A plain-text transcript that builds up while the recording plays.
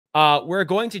we're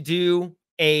going to do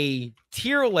a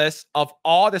tier list of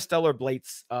all the Stellar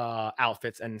Blades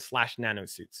outfits and slash nano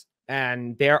suits.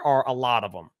 And there are a lot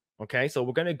of them. Okay. So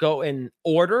we're going to go in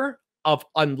order of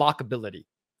unlockability.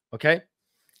 Okay.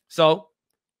 So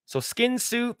skin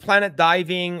suit, planet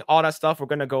diving, all that stuff. We're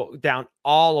going to go down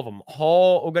all of them.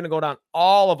 We're going to go down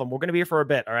all of them. We're going to be here for a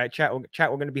bit. All right, chat. We're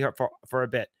going to be here for a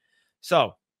bit.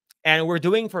 So, and we're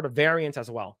doing for the variants as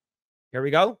well. Here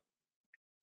we go.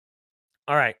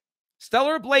 All right.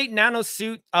 Stellar Blade Nano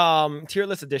Suit tier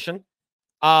list edition.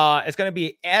 It's going to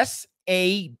be S,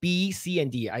 A, B, C,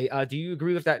 and D. Do you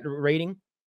agree with that rating?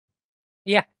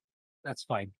 Yeah, that's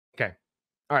fine. Okay.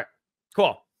 All right.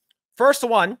 Cool. First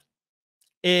one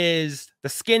is the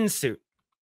skin suit.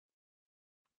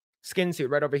 Skin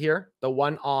suit right over here. The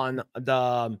one on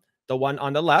the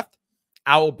left.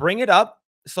 I will bring it up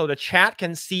so the chat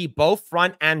can see both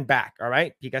front and back. All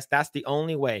right, because that's the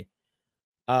only way.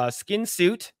 Skin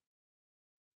suit.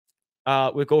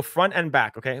 We go front and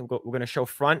back. Okay, we're going to show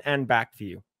front and back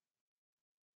view.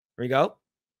 Here we go.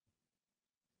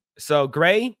 So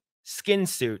Grae skin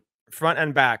suit, front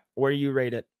and back. Where you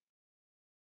rate it?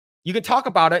 You can talk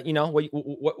about it. You know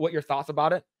what your thoughts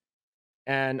about it,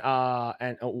 and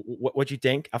what you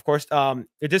think. Of course,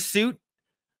 this suit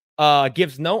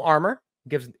gives no armor.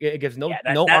 It gives no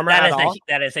armor at all.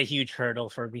 That is a huge hurdle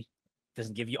for me.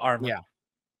 Doesn't give you armor.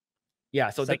 Yeah.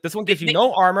 So this one gives you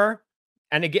no armor,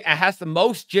 and it has the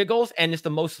most jiggles, and it's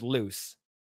the most loose.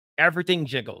 Everything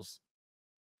jiggles.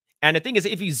 And the thing is,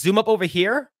 if you zoom up over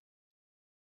here,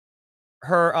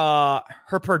 her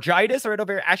Pergitis right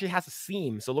over here actually has a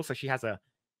seam, so it looks like she has a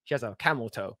camel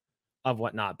toe of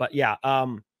whatnot. But yeah,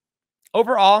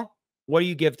 overall, what do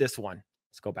you give this one?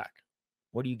 Let's go back.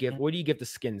 What do you give? What do you give the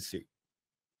skin suit?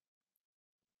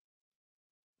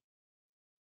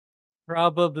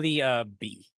 Probably a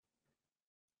B.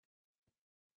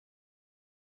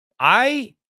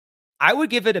 I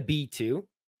would give it a B too,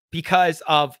 because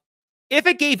of if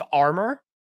it gave armor,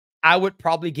 I would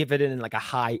probably give it in like a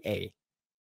high A.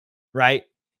 Right.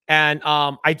 And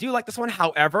I do like this one.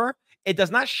 However, it does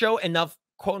not show enough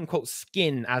quote unquote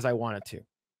skin as I wanted to.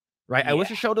 Right. Yeah. I wish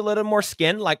it showed a little more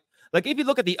skin. Like if you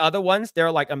look at the other ones,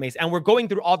 they're like amazing. And we're going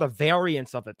through all the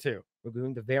variants of it too. We're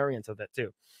doing the variants of it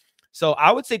too. So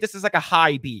I would say this is like a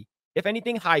high B. If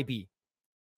anything, high B.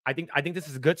 I think this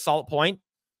is a good solid point.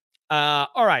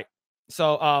 All right.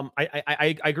 So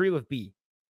I agree with B.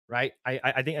 Right.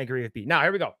 I think I agree with B. Now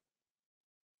here we go.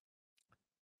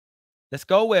 Let's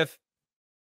go with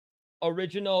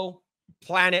original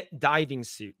planet diving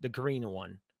suit, the green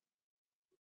one.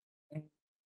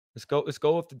 Let's go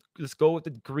with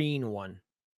the green one.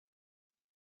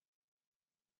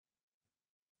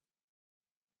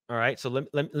 All right, so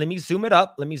let me zoom it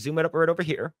up. Let me zoom it up right over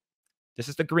here. This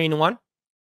is the green one.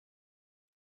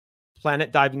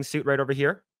 Planet diving suit right over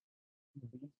here.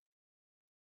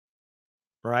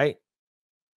 All right.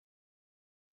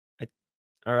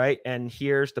 All right, and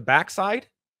here's the backside,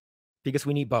 because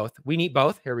we need both. We need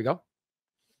both. Here we go.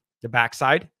 The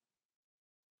backside.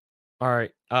 All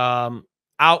right.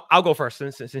 I'll go first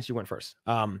since you went first.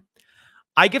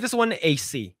 I give this one a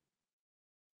C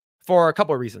for a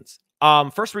couple of reasons.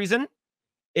 First reason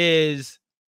is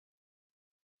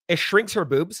it shrinks her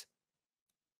boobs,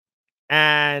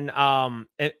 and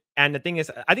the thing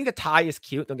is, I think the tie is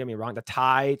cute. Don't get me wrong. The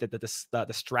tie, the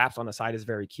straps on the side is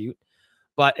very cute,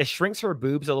 but it shrinks her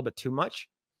boobs a little bit too much.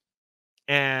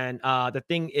 And the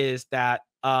thing is that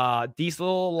these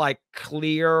little like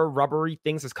clear rubbery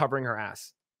things is covering her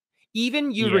ass. Even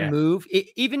remove it,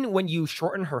 even when you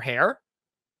shorten her hair,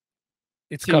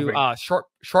 it's to covered.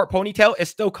 Short ponytail,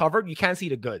 it's still covered. You can't see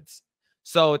the goods.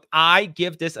 So I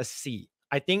give this a C.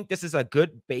 I think this is a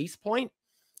good base point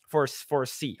for a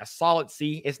C, a solid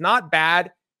C. It's not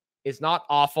bad. It's not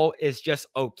awful. It's just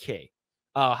okay.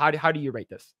 How do you rate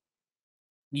this?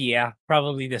 Yeah,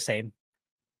 probably the same.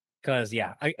 Because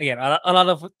again, a lot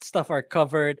of stuff are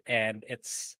covered, and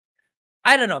it's,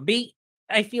 I don't know.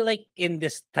 I feel like in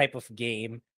this type of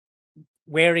game,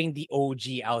 wearing the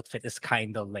OG outfit is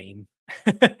kind of lame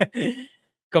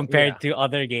compared to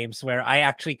other games where I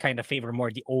actually kind of favor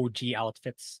more the OG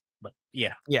outfits. But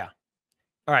yeah.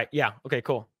 All right. Yeah. Okay.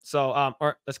 Cool. So all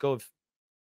right, let's go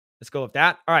with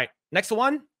that. All right. Next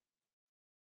one.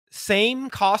 Same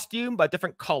costume but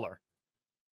different color.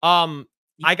 To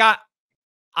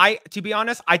be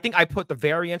honest, I think I put the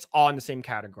variants all in the same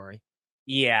category.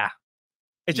 Yeah.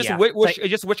 It's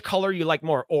just which color you like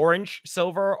more, orange,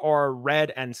 silver, or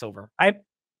red and silver. I'm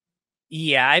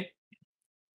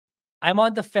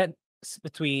on the fence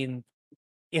between,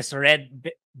 is red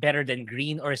better than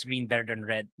green or is green better than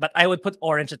red? But I would put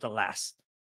orange at the last.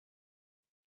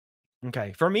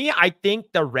 Okay. For me, I think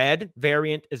the red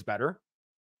variant is better.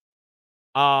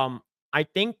 I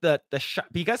think that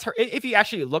because if you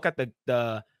actually look at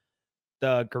the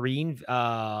green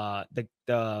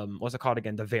what's it called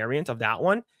again? The variant of that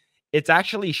one, it's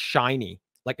actually shiny.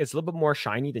 Like it's a little bit more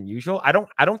shiny than usual. I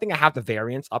don't think I have the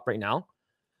variants up right now,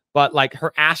 but like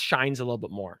her ass shines a little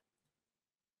bit more.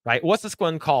 Right? What's this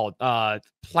one called?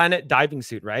 Planet diving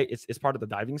suit, right? It's part of the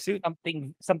diving suit.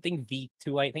 Something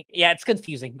V2, I think. Yeah, it's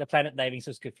confusing. The planet diving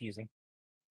suit is confusing.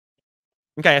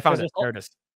 Okay, I found Because it. There it is.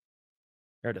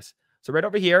 There it is. So right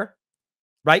over here,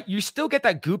 right? You still get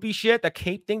that goopy shit, the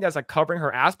cape thing that's like covering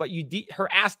her ass, but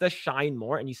her ass does shine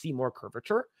more and you see more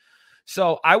curvature.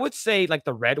 So I would say like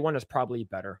the red one is probably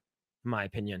better, in my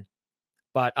opinion.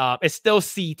 But it's still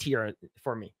C tier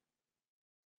for me.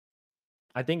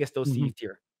 I think it's still C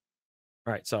tier.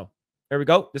 All right, so there we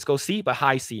go. Let's go C, but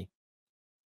high C.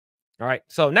 All right,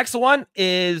 so next one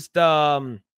is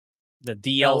the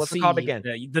DLC. What's it called again?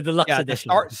 The deluxe edition.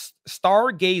 The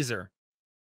Stargazer.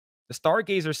 The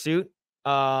Stargazer suit.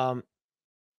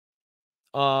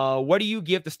 What do you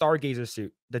give the Stargazer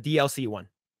suit? The DLC one.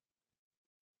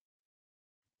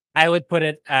 I would put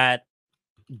it at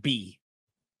B.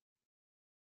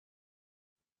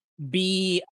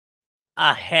 B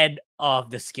ahead of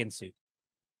the skin suit.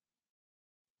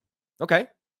 Okay.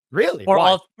 Really? For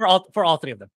Why? all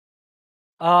three of them.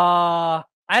 I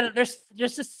don't there's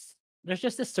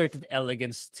just a certain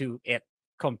elegance to it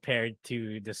compared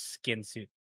to the skin suit,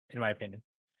 in my opinion.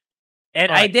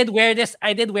 And All right. I did wear this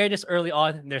early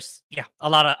on. And there's a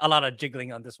lot of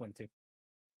jiggling on this one too.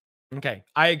 Okay,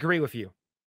 I agree with you.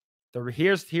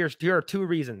 Here are two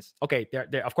reasons. Okay,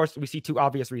 there of course we see two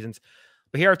obvious reasons,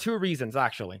 but here are two reasons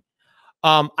actually.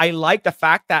 I like the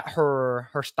fact that her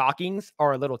stockings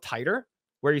are a little tighter,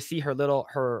 where you see her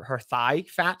thigh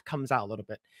fat comes out a little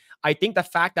bit. I think the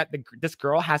fact that this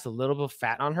girl has a little bit of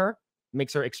fat on her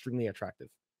makes her extremely attractive.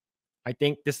 I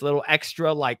think this little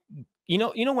extra, like,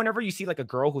 whenever you see like a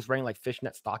girl who's wearing like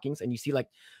fishnet stockings and you see like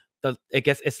I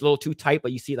guess it's a little too tight,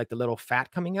 but you see like the little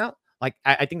fat coming out. Like,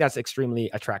 I think that's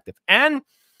extremely attractive. And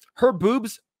her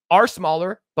boobs are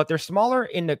smaller, but they're smaller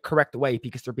in the correct way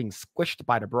because they're being squished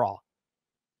by the bra.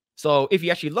 So if you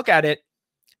actually look at it,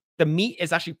 the meat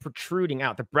is actually protruding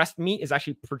out. The breast meat is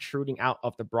actually protruding out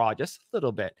of the bra just a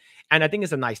little bit. And I think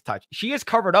it's a nice touch. She is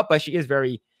covered up, but she is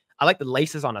I like the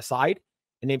laces on the side.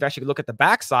 And if you actually look at the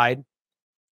back side,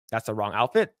 that's the wrong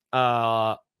outfit.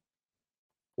 Where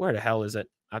the hell is it?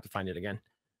 I have to find it again.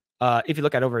 If you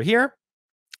look at over here,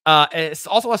 it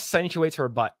also accentuates her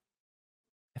butt.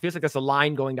 It feels like there's a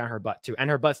line going down her butt too. And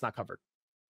her butt's not covered.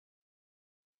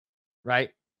 Right?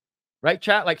 Right,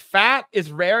 chat? Like fat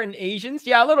is rare in Asians.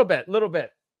 Yeah, a little bit.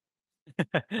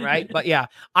 Right? But yeah,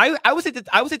 I would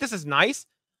say this is nice.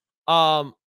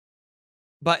 But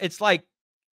it's like,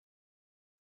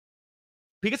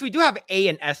 because we do have A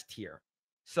and S tier.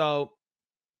 So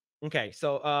okay,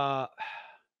 so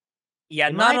yeah,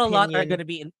 not a lot are gonna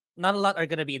be in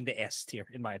the S tier,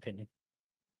 in my opinion.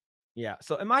 Yeah.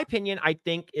 So in my opinion, I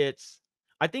think it's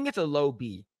a low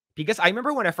B, because I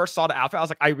remember when I first saw the outfit, I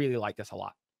was like, I really like this a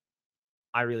lot.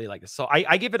 I really like this. So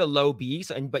I give it a low B.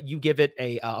 So, but you give it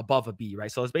a above a B,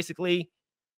 right? So it's basically,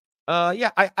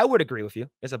 yeah, I would agree with you.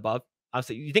 It's above. I'll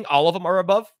say, you think all of them are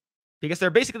above? Because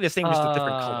they're basically the same, just a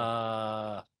different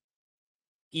color.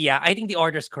 Yeah, I think the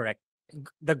order is correct.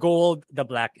 The gold, the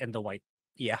black, and the white.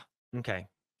 Yeah. Okay.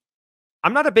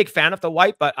 I'm not a big fan of the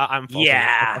white, but I'm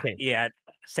okay. Yeah,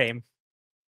 same.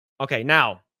 Okay,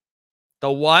 now the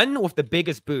one with the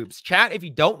biggest boobs. Chat, if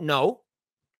you don't know,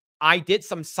 I did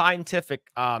some scientific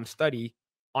study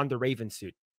on the Raven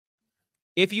suit.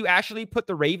 If you actually put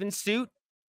the Raven suit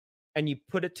and you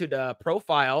put it to the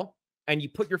profile and you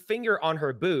put your finger on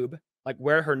her boob, like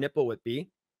where her nipple would be,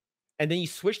 and then you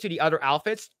switch to the other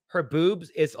outfits, her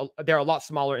boobs they're a lot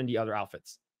smaller in the other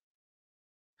outfits.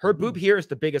 Her boob here is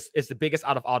the biggest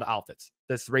out of all the outfits.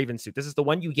 This Raven suit. This is the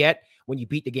one you get when you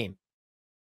beat the game.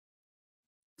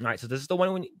 All right, so this is the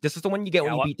one you get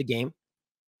when you beat the game.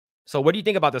 So what do you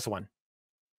think about this one?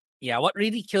 Yeah, what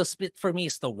really kills it for me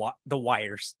is the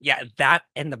wires. Yeah, that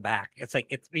and the back. It's like,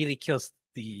 it really kills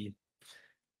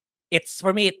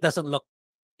for me, it doesn't look,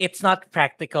 it's not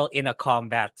practical in a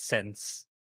combat sense.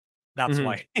 That's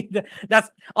why.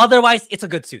 Otherwise it's a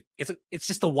good suit. It's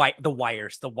just the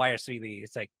wires. The wires really,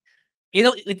 it's like,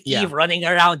 with Eve running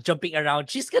around, jumping around,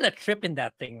 she's gonna trip in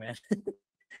that thing, man.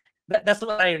 That's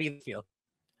what I really feel.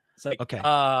 It's like, okay.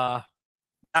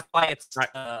 That's why it's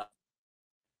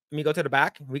Let me go to the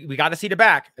back. We got to see the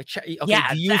back. Okay.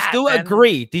 Yeah, do you still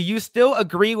agree? Do you still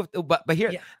agree with? But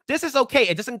here, this is okay.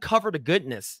 It doesn't cover the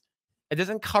goodness. It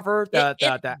doesn't cover the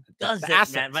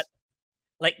assets. Man, but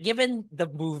like given the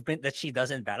movement that she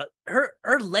does in battle,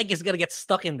 her leg is gonna get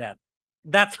stuck in that.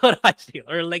 That's what I feel.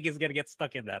 Her leg is gonna get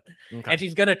stuck in that, Okay. and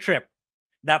she's gonna trip.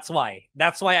 That's why.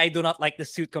 That's why I do not like the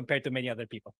suit compared to many other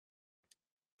people.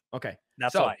 Okay.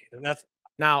 That's So why. That's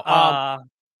now,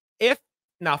 if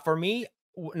now for me,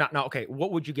 now, okay,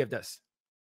 what would you give this?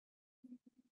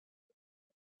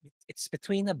 it's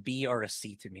between a B or a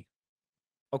C to me.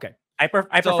 Okay. I So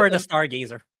prefer the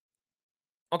Stargazer.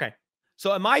 okay.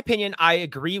 So in my opinion, I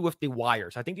agree with the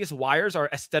wires. I think these wires are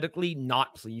aesthetically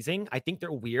not pleasing. I think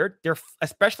they're weird. They're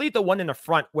especially the one in the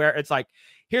front where it's like,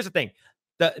 here's the thing.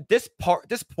 This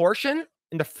portion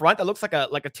in the front that looks like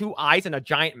a two eyes and a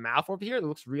giant mouth over here. It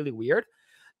looks really weird.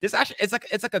 This actually it's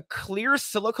like a clear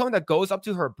silicone that goes up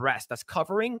to her breast that's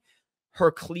covering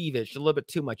her cleavage a little bit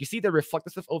too much. You see the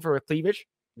reflective stuff over her cleavage?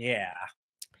 Yeah.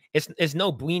 It's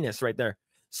no bueness right there.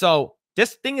 So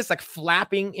this thing is like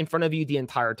flapping in front of you the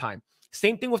entire time.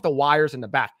 Same thing with the wires in the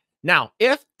back. Now,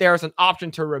 if there's an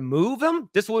option to remove them,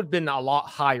 this would have been a lot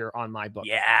higher on my book.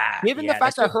 Yeah. Given the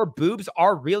fact that her boobs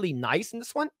are really nice in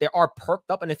this one, they are perked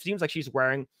up, and it seems like she's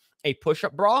wearing a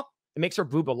push-up bra. It makes her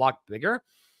boob a lot bigger,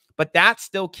 but that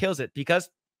still kills it because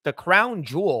the crown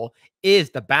jewel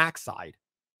is the backside.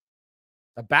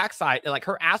 The backside, like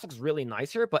her ass looks really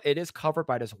nice here, but it is covered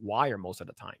by this wire most of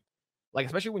the time. Like,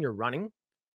 especially when you're running.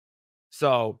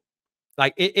 So,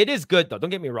 like, it is good though. Don't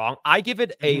get me wrong. I give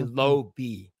it a low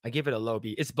B. I give it a low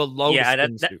B. It's below the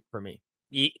skin suit for me.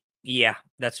 Yeah,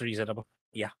 that's reasonable.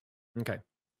 Yeah. Okay.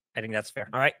 I think that's fair.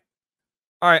 All right.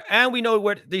 All right. And we know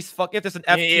where these if there's an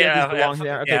F tier, these belong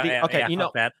there. Okay. Okay. You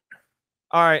know that.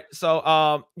 All right.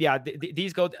 So yeah,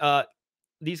 these go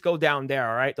down there.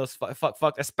 All right. Those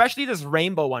fuck, especially this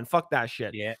rainbow one. Fuck that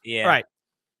shit. Yeah. Yeah. All right.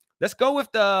 Let's go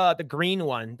with the green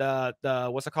one. The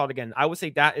what's it called again? I would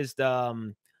say that is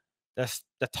the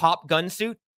Top Gun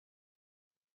suit.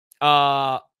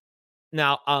 Now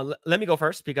let me go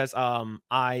first because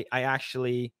I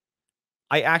actually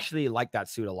like that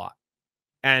suit a lot.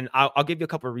 And I'll give you a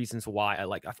couple of reasons why I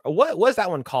like it. What was that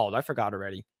one called? I forgot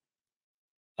already.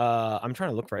 I'm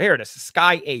trying to look for it. Here it is.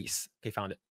 Sky Ace. Okay,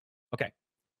 found it. Okay.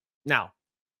 Now,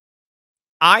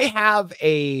 I have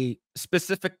a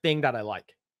specific thing that I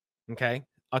like. Okay.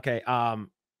 Okay.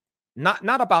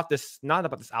 Not about this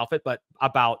outfit, but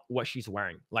about what she's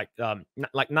wearing. Like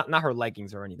not her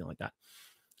leggings or anything like that.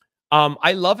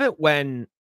 I love it when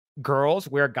girls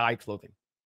wear guy clothing,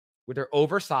 where they're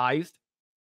oversized.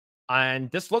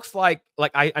 And this looks like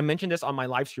I mentioned this on my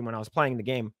live stream when I was playing the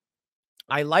game.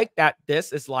 I like that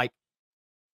this is like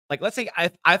let's say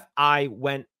I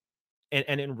went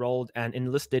and enrolled and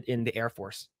enlisted in the Air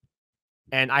Force,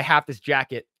 and I have this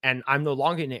jacket, and I'm no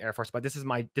longer in the Air Force, but this is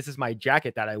my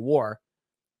jacket that I wore.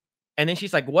 And then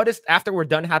she's like, "What is?" After we're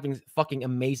done having fucking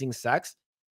amazing sex,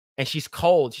 and she's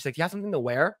cold. She's like, "Do you have something to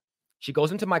wear?" She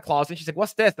goes into my closet. She's like,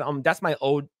 "What's this?" That's my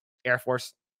old Air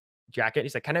Force jacket.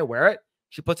 He's like, "Can I wear it?"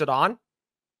 She puts it on,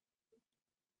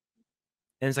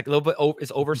 and it's like a little bit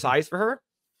it's oversized for her.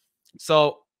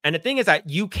 So, and the thing is that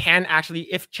you can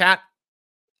actually,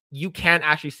 you can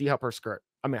actually see up her skirt.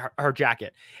 I mean, her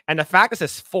jacket. And the fact that it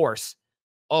says force,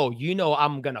 oh,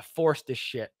 I'm gonna force this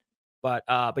shit. But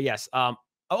yes,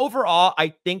 overall,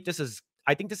 I think this is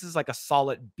like a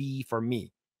solid B for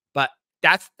me. But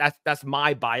that's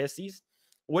my biases.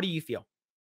 What do you feel?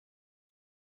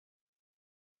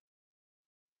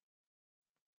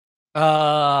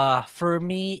 For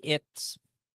me,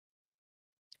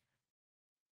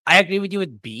 I agree with you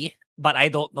with B, but I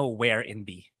don't know where in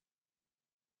B.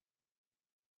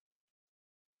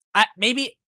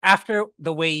 Maybe after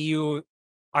the way you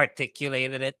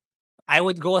articulated it, I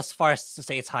would go as far as to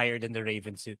say it's higher than the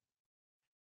Raven suit.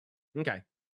 Okay.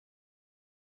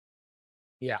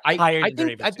 Yeah, Higher I than the think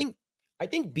Raven I suit. think I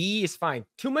think B is fine.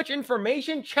 Too much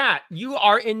information, chat. You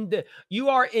are in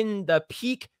the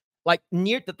peak, like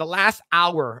near the last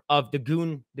hour of the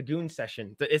goon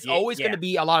session. It's always going to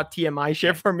be a lot of TMI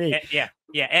shit for me. Yeah.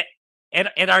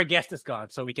 And our guest is gone,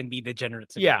 so we can be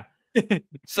degenerates. Yeah.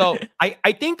 So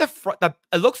I think the front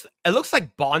it looks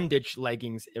like bondage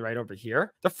leggings right over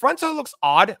here. The front sort of looks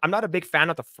odd. I'm not a big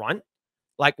fan of the front,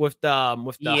 like with the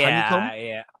honeycomb.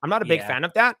 Yeah. I'm not a big fan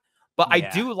of that, but I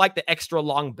Yeah. do like the extra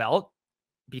long belt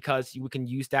because you can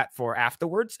use that for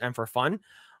afterwards and for fun.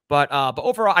 But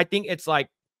overall, I think it's like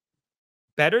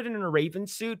better than a Raven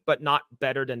suit, but not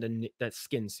better than the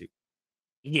skin suit.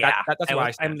 Yeah. That's where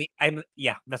I stand.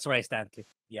 Yeah, that's where I stand too.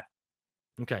 Yeah.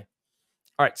 Okay.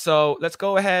 All right, so let's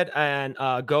go ahead and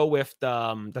go with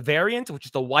the variant, which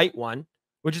is the white one,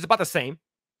 which is about the same.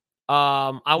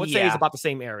 I would say it's about the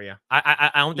same area.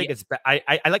 I don't think it's.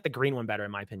 I like the green one better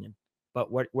in my opinion.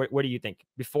 But what do you think?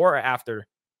 Before or after?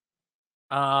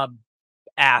 Yeah,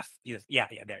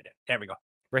 there we go.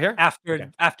 Right here? Okay.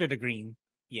 After the green.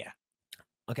 Yeah.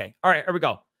 Okay. All right, here we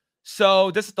go.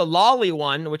 So this is the lolly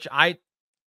one, which I'm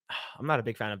not a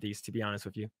big fan of these, to be honest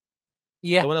with you.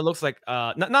 Yeah. The one that looks like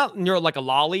not near like a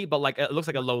lolly, but like it looks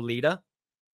like a Lolita.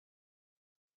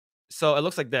 So it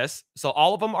looks like this. So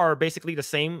all of them are basically the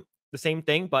same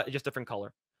thing, but just different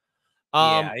color.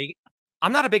 Yeah.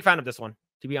 I'm not a big fan of this one,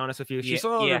 to be honest with you. She Yeah.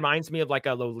 sort of Yeah. reminds me of like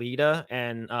a Lolita,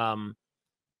 and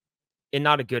in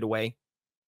not a good way,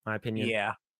 my opinion.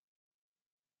 Yeah.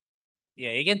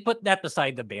 Yeah. You can put that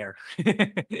beside the bear.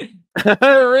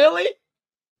 Really?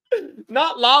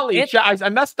 Not lolly. It I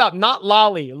messed up. Not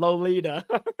lolly. Lolita.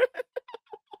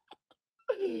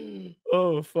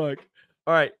 Oh fuck.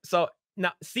 All right. So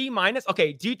now C minus.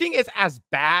 Okay. Do you think it's as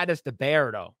bad as the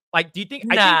bear though? Like, do you think?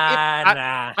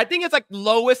 nah. I think it's like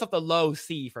lowest of the low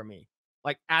C for me.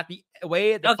 Like at the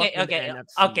way at the Okay, fucking okay,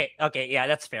 NFC. okay. Yeah,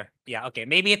 that's fair. Yeah, okay.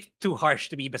 Maybe it's too harsh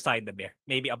to be beside the bear.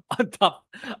 Maybe up on top,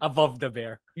 above the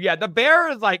bear. Yeah, the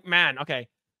bear is like, man. Okay.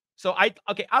 So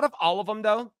out of all of them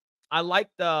though, I like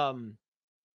the.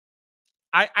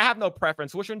 I have no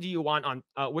preference. Which one do you want on?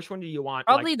 Which one do you want?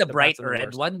 Like Probably the the bright best and the red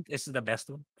worst? one. This is the best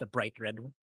one. The bright red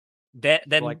one. So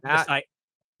like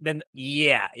Then that.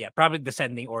 yeah, probably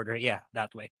descending order. Yeah,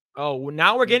 that way. Oh,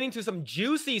 now we're Mm. getting to some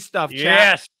juicy stuff, chat.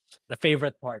 Yes, the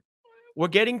favorite part. We're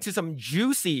getting to some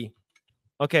juicy.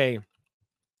 Okay.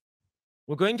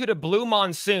 We're going to the Blue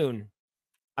Monsoon.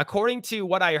 According to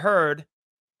what I heard,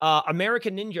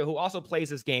 American Ninja, who also plays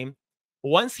this game,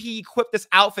 once he equipped this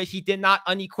outfit, he did not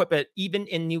unequip it, even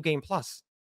in New Game Plus.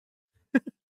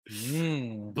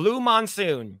 Blue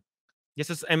Monsoon. This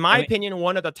is, in my opinion,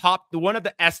 one of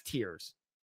the S tiers,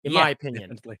 in my opinion.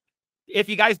 Definitely. If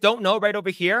you guys don't know, right over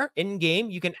here in game,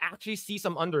 you can actually see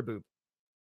some underboob.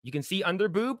 You can see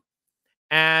underboob,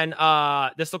 and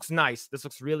this looks nice. This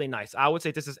looks really nice. I would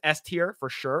say this is S tier for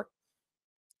sure.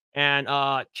 And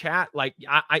chat, like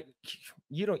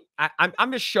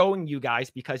I'm just showing you guys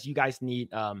because you guys need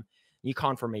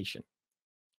confirmation.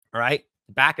 All right,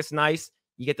 the back is nice.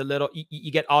 You get the little,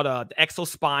 you get all the exo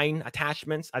spine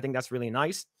attachments. I think that's really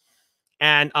nice.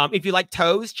 And if you like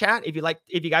toes, chat, if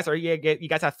you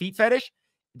guys have feet fetish,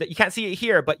 that you can't see it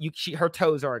here, but her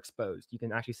toes are exposed. You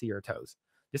can actually see her toes.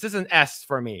 This is an S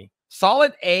for me.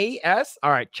 Solid A, S.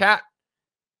 All right, chat.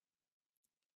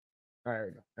 All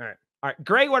right, all right, all right.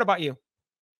 Grae, what about you?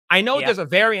 I know there's a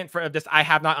variant for this I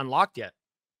have not unlocked yet.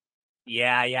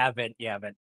 Yeah, but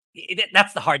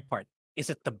that's the hard part.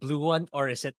 Is it the blue one or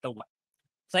is it the white?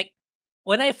 It's like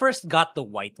when I first got the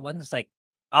white one, it's like,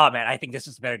 oh man, I think this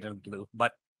is better than blue.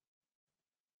 But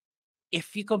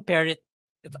if you compare it,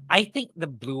 I think the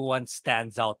blue one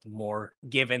stands out more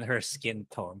given her skin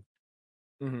tone.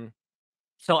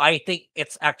 So I think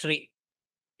it's actually,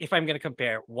 if I'm gonna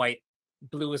compare white,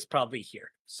 blue is probably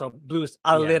here. So blue is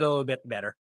a little bit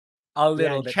better. A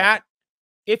little bit. Chat.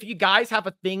 If you guys have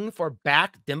a thing for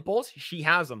back dimples, she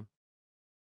has them.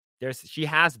 She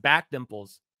has back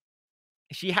dimples.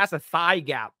 She has a thigh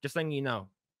gap, just letting you know.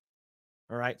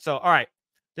 All right. So, all right.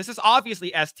 This is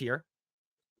obviously S tier.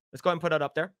 Let's go ahead and put it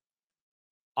up there.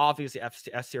 Obviously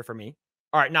S tier for me.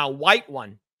 All right. Now, white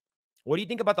one. What do you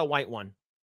think about the white one?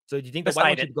 So, do you think the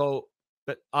white one should go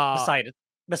beside it?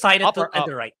 Beside it to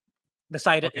the right.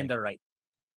 Beside it in the right.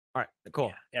 All right.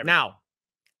 Cool. Yeah, now,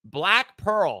 Black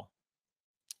Pearl.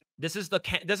 This is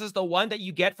the one that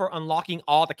you get for unlocking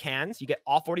all the cans. You get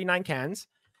all 49 cans,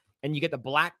 and you get the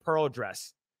Black Pearl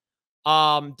dress.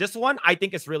 This one I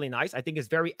think is really nice. I think it's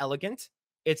very elegant.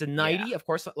 It's a 90, of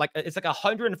course. Like it's like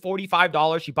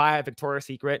 $145 you buy at Victoria's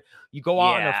Secret. You go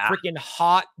out on a freaking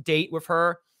hot date with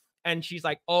her, and she's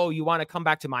like, "Oh, you want to come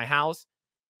back to my house?"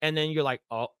 And then you're like,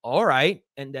 "Oh, all right."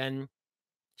 And then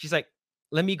she's like,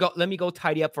 let me go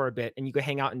tidy up for a bit, and you go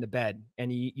hang out in the bed,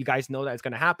 and you guys know that it's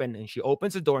gonna happen. And she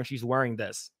opens the door and she's wearing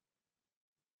this.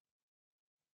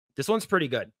 This one's pretty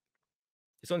good.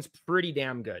 This one's pretty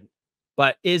damn good.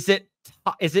 But is it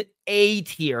A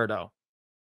tier though?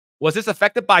 Was this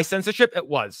affected by censorship? It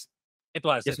was. It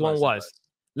was. This one was.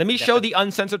 Let me show the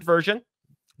uncensored version.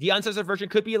 The uncensored version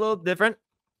could be a little different.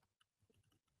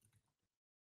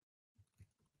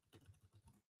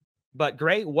 But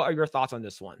Grae, what are your thoughts on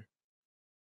this one?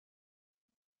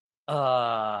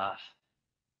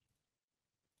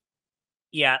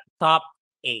 Yeah, top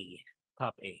A.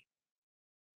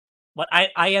 But I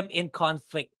am in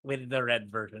conflict with the red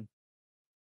version.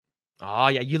 Oh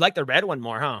yeah, you like the red one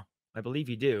more, huh? I believe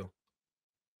you do.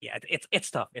 Yeah, it's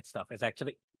tough. It's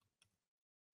actually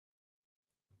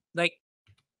like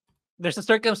there's a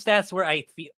circumstance where I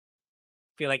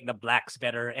feel like the black's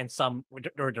better, and some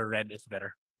or the red is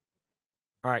better.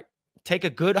 All right, Take a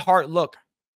good hard look.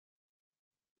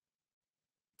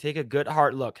 Take a good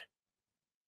hard look.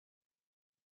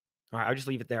 All right, I'll just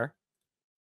leave it there.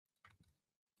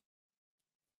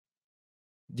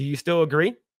 Do you still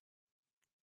agree?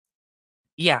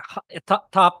 Yeah,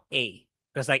 top A.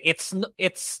 Because like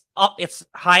it's up, it's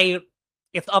high,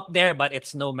 it's up there, but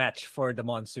it's no match for the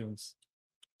monsoons.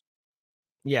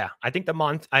 Yeah, I think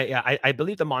I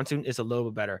believe the monsoon is a little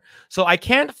bit better. So I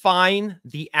can't find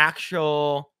the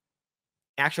actual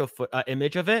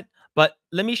image of it, but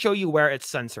let me show you where it's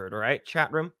censored. All right,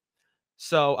 chat room.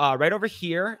 So right over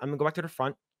here, I'm gonna go back to the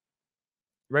front.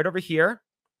 Right over here,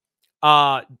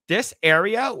 this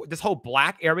area, this whole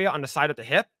black area on the side of the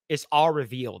hip is all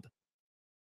revealed.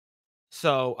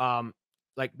 So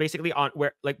like basically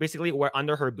where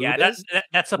under her boob is,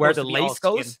 that's supposed where the to be all lace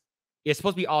skin. goes, it's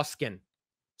supposed to be all skin.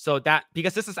 So that,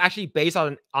 because this is actually based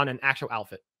on an actual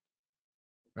outfit,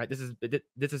 right? This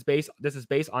is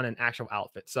based on an actual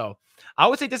outfit. So I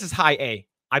would say this is high A.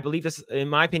 I believe this, in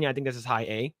my opinion, I think this is high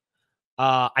A.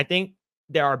 I think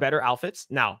there are better outfits.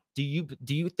 Now, do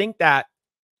you think that?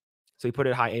 So we put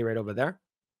it high A right over there.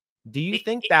 Do you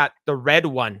think that the red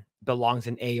one belongs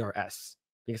in A or S?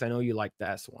 Because I know you like the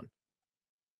S one.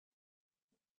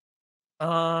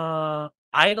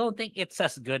 I don't think it's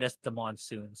as good as the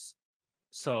monsoons.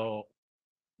 So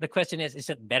the question is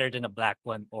it better than a black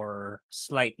one or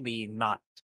slightly not?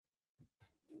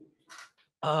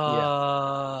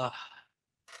 Yeah.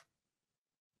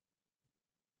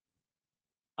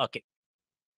 Okay.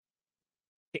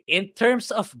 In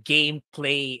terms of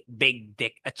gameplay, big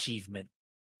dick achievement,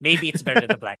 maybe it's better than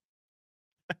the black.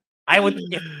 I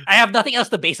have nothing else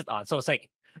to base it on. So it's like,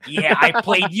 yeah, I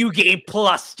played U Game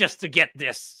Plus just to get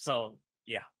this. So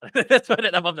yeah, that's what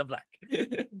it above the black.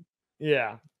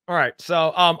 Yeah. All right.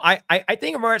 So I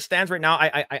think where it stands right now,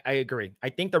 I agree. I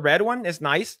think the red one is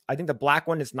nice. I think the black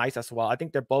one is nice as well. I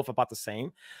think they're both about the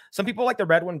same. Some people like the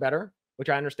red one better, which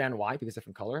I understand why, because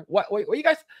different color. What you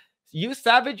guys, you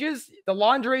savages, the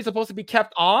lingerie is supposed to be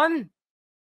kept on?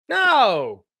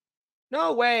 No.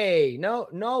 No way.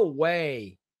 No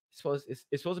way. It's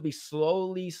supposed to be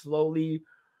slowly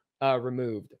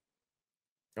removed.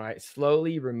 All right,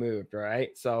 slowly removed. All right.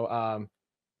 So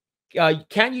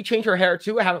can you change her hair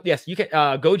too? Yes, you can.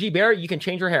 Goji Bear, you can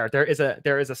change her hair. There is a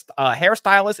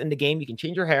hairstylist in the game. You can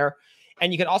change her hair,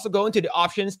 and you can also go into the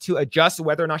options to adjust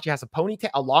whether or not she has a ponytail,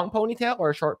 a long ponytail,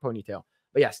 or a short ponytail.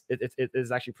 But yes, it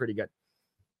is actually pretty good.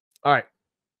 All right.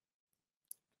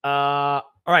 All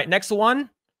right. Next one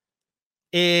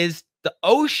is the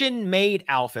Ocean Maid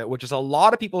outfit, which is a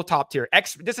lot of people top tier.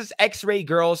 This is X-Ray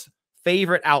Girl's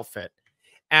favorite outfit,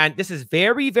 and this is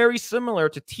very, very similar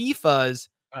to Tifa's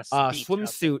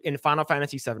swimsuit in Final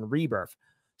Fantasy VII Rebirth.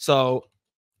 So,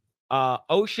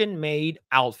 Ocean Maid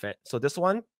outfit. So this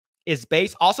one is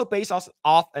based off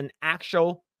an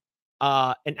actual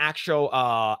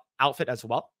outfit as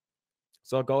well.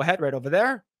 So go ahead right over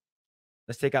there.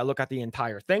 Let's take a look at the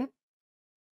entire thing.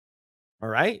 All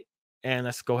right, and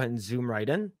let's go ahead and zoom right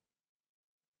in.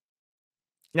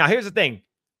 Now, here's the thing.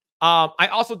 I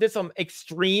also did some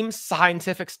extreme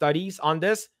scientific studies on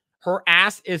this. Her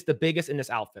ass is the biggest in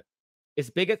this outfit. It's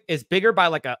bigger by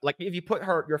like if you put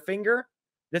your finger.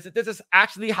 This is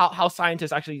actually how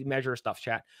scientists actually measure stuff,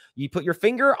 chat. You put your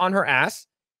finger on her ass,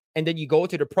 and then you go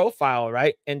to the profile,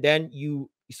 right? And then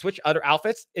you switch other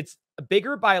outfits. It's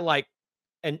bigger by like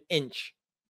an inch.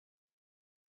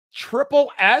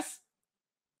 Triple S?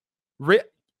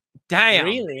 Damn.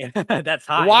 Really? That's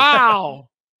high. Wow.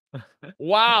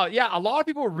 Wow. Yeah, a lot of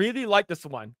people really like this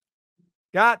one.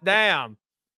 God damn.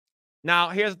 Now,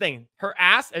 here's the thing. Her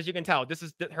ass, as you can tell,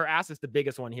 her ass is the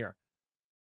biggest one here.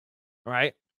 All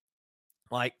right.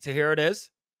 Like, so here it is.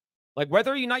 Like,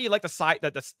 whether or not you like the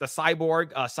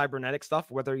cyborg, cybernetic stuff,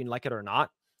 whether you like it or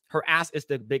not, her ass is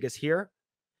the biggest here.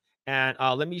 And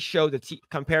let me show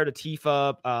compare the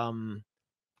Tifa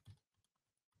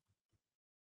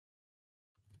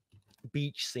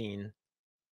beach scene.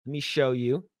 Let me show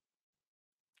you.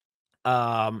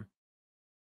 Right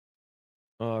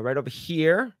over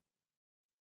here.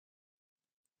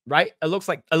 Right? It looks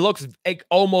like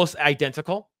almost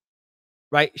identical.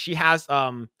 Right? She has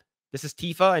this is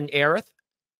Tifa and Aerith.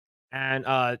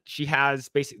 And she has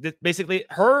basically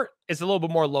her is a little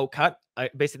bit more low cut.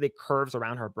 Basically curves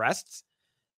around her breasts,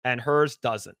 and hers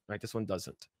doesn't. Right? This one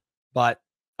doesn't. But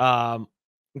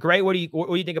Grae, what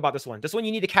do you think about this one? This one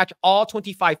you need to catch all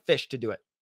 25 fish to do it.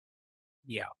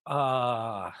 Yeah.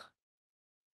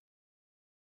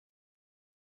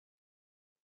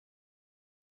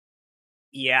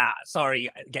 Yeah, sorry.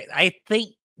 I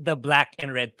think the black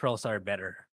and red pearls are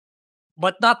better,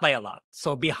 but not by a lot.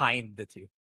 So behind the two.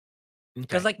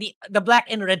 Because Okay. like the black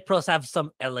and red pearls have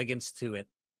some elegance to it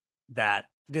that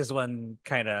this one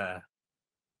kind of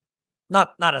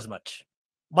not as much.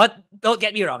 But don't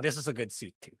get me wrong, this is a good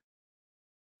suit too.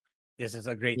 This is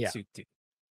a great Yeah. suit too.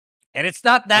 And it's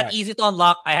not All that right. easy to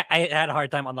unlock. I had a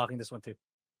hard time unlocking this one too,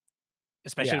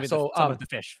 especially Yeah. with So some of the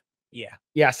fish. Yeah.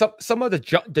 yeah, some of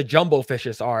the jumbo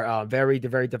fishes are very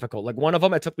difficult. Like one of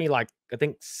them, it took me like I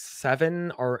think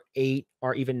 7 or 8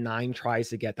 or even 9 tries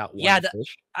to get that Yeah, one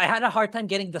fish. I had a hard time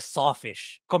getting the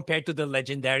sawfish compared to the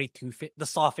legendary two fish. The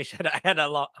sawfish I had a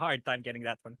lot hard time getting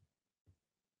that one.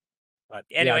 But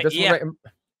Yeah, anyway, this one yeah, right.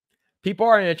 People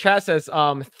are in the chat says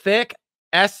thick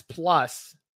S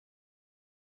plus.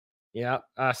 Yeah.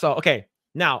 So okay.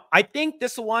 Now I think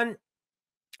this one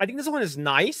is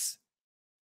nice,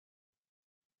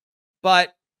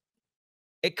 but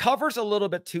it covers a little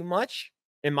bit too much,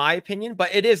 in my opinion.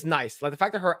 But it is nice. Like the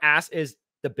fact that her ass is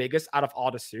the biggest out of all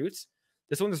the suits.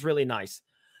 This one is really nice.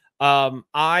 Um,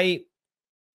 I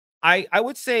I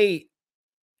would say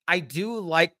I do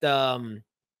like the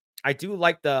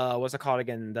what's it called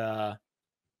again? The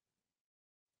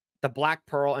black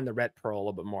pearl and the red pearl a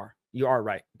little bit more. You are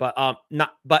right. But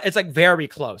not but it's like very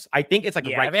close. I think it's like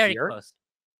yeah, right very here. close.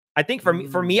 I think for me,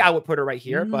 Mm. I would put her right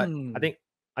here, but Mm.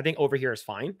 I think over here is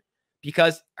fine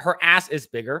because her ass is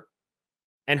bigger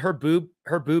and her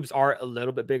boobs are a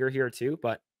little bit bigger here too.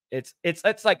 But it's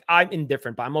like I'm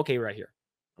indifferent, but I'm okay right here.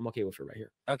 I'm okay with it right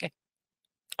here. Okay.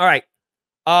 All right.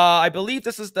 I believe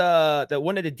this is the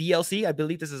one of the DLC. I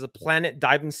believe this is a planet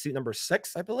diving suit number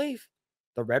 6. I believe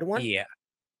the red one. Yeah.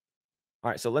 All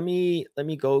right, so let me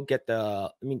go get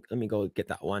the let me go get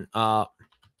that one. All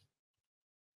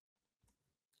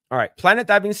right, planet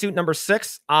diving suit number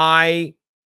 6. I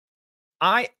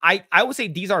would say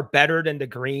these are better than the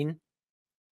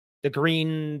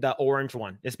orange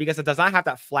one. It's because it does not have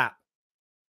that flap,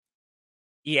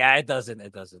 Yeah, it doesn't.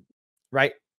 It doesn't.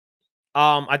 right?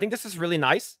 I think this is really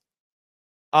nice.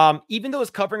 Even though it's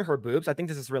covering her boobs, I think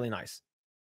this is really nice.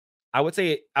 I would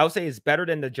say it's better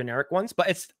than the generic ones,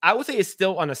 but I would say it's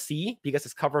still on a C because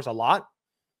it covers a lot.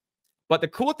 But the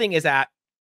cool thing is that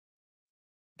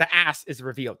the ass is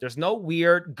revealed. There's no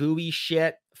weird gooey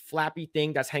shit, flappy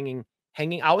thing that's hanging.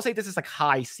 I would say this is like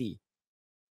high C.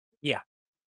 Yeah.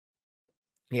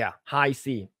 Yeah, high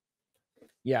C.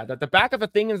 Yeah, the back of the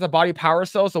thing is the body power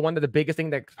cell. So one of the biggest thing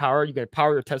that power you can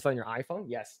power your Tesla on your iPhone.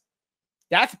 Yes,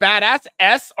 that's badass.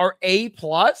 S or A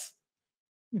plus.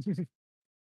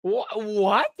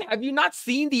 What? Have you not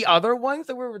seen the other ones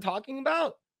that we were talking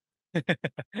about?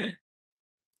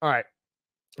 All right.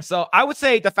 So I would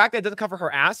say the fact that it doesn't cover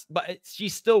her ass, but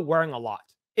she's still wearing a lot.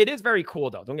 It is very cool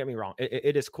though. Don't get me wrong.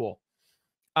 It is cool.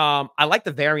 I like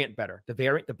the variant better.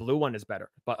 The blue one is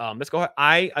better. But let's go ahead.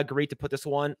 I agree to put this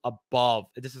one above.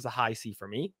 This is a high C for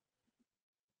me.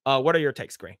 What are your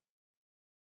takes, Grae?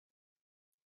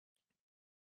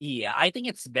 Yeah, I think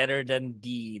it's better than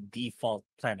the default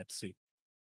planet suit.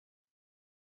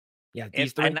 Yeah,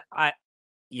 these three.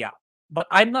 Yeah, but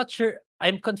I'm not sure.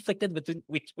 I'm conflicted between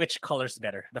which color's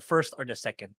better, the first or the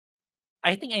second.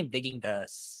 I think I'm digging the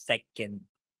second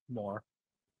more.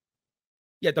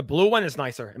 Yeah, the blue one is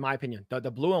nicer, in my opinion.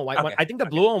 The blue and white one. Okay. I think the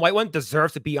blue and white one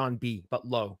deserves to be on B, but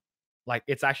low. Like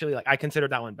it's actually like I consider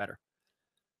that one better.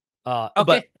 But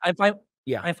Okay, I'm fine.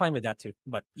 yeah, I'm fine with that too.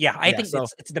 But yeah, I yeah. think So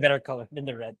it's the better color than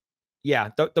the red. yeah,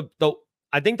 the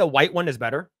I think the white one is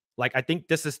better. Like I think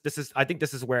this is I think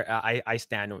this is where I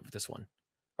stand with this one.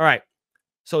 All right.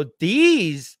 So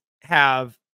these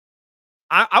have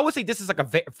I would say this is like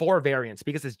a 4 variants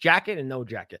because it's jacket and no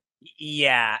jacket.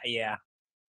 Yeah, yeah.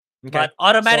 Okay. But So then,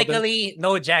 automatically,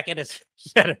 no jacket is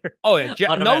better. oh yeah, no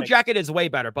Automatic. jacket is way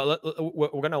better. But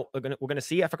we're gonna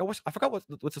see. I forgot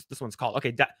what's this one's called.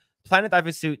 Okay, Planet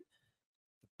Diving Suit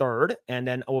 3rd, and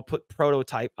then we'll put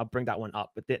prototype. I'll bring that one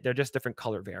up, but they're just different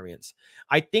color variants.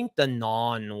 I think the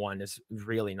non one is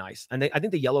really nice, and I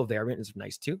think the yellow variant is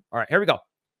nice too. All right, here we go.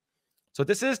 So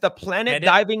this is the Planet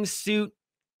Diving Suit.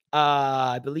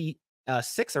 I believe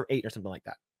 6 or 8 or something like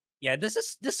that. Yeah,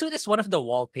 this suit is one of the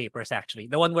wallpapers actually.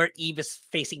 The one where Eve is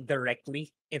facing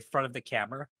directly in front of the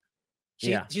camera.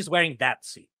 She's wearing that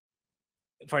suit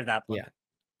for that one. Yeah.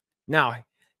 Now,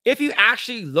 if you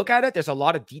actually look at it, there's a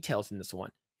lot of details in this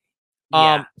one.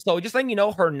 Yeah. So just letting you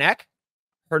know, her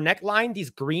neckline,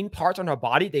 these green parts on her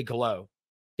body, they glow.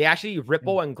 They actually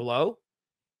ripple and glow.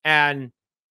 And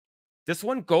this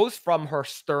one goes from her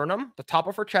sternum, the top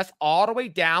of her chest, all the way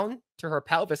down to her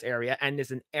pelvis area, and is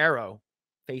an arrow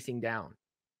facing down.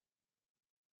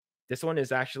 This one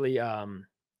is actually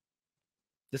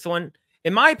this one,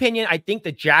 in my opinion, I think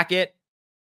the jacket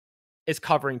is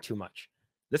covering too much.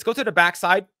 Let's go to the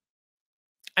backside.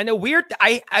 And a weird,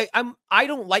 I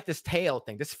don't like this tail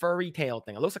thing, this furry tail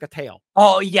thing. It looks like a tail.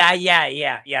 Oh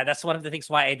yeah. That's one of the things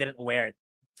why I didn't wear it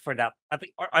for that. I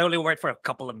think I only wore it for a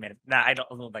couple of minutes. Nah, I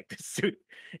don't like this suit.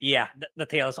 Yeah, the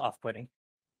tail is off-putting.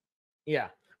 Yeah,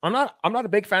 I'm not a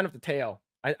big fan of the tail.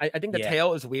 I think the Yeah.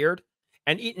 tail is weird,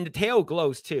 and the tail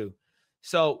glows too.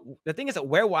 So the thing is that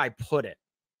where will I put it?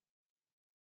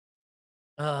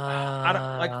 I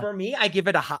don't like. Uh, For me, I give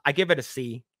it a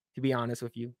C. To be honest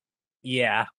with you.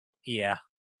 yeah, yeah,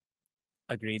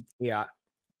 agreed. Yeah.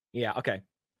 Yeah. Okay.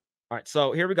 All right.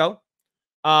 So here we go.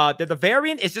 The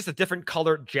variant is just a different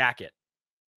colored jacket,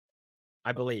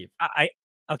 I believe.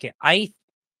 Okay.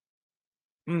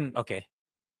 Okay.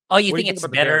 Oh, you What do you think think it's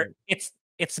about the better? variant?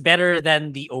 It's better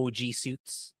than the OG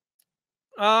suits.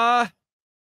 Uh,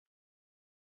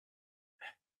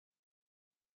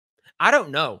 I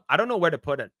don't know. I don't know where to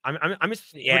put it. I'm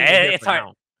just Yeah, putting it here it's for hard.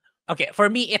 now. Okay, for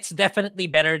me, it's definitely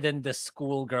better than the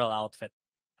schoolgirl outfit.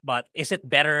 But is it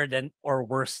better than or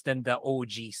worse than the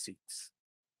OG suits?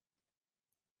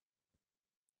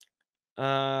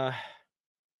 Uh,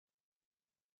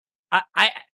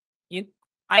 I you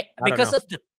I I don't know.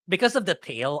 because of the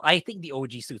tail, I think the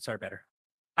OG suits are better.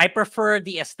 I prefer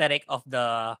the aesthetic of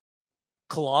the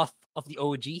cloth of the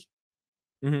OG,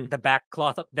 Mhm. the back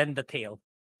cloth than the tail.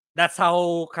 That's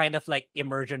how kind of like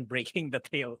immersion breaking the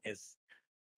tail is.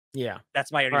 Yeah.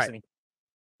 That's my All right. reasoning.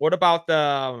 What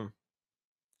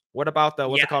about the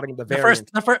what's Yeah, it called again? The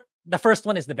variant. the first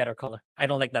one is the better color. I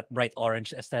don't like that bright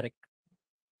orange aesthetic.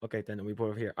 Okay, then we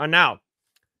put it here. Now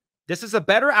this is a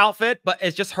better outfit, but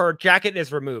it's just her jacket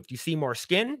is removed. You see more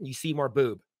skin. You see more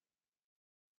boob.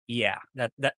 Yeah,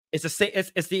 that It's the same.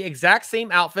 It's the exact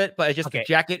same outfit, but it's just the okay.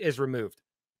 jacket is removed.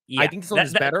 I Yeah, think this one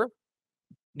is better.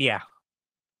 yeah.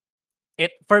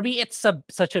 It for me, it's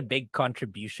such a big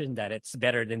contribution that it's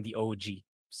better than the OG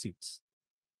suits,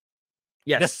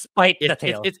 Yes, despite the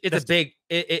tail, it's a big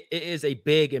it is a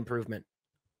big improvement.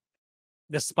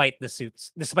 despite the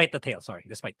suits, despite the tail. Sorry,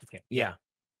 despite the tail. Yeah, Yeah,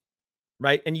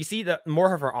 right. And you see the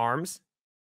more of her arms,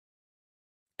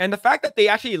 and the fact that they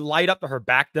actually light up her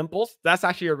back dimples. That's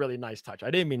actually a really nice touch. I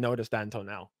didn't even notice that until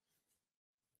now.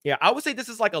 Yeah, I would say this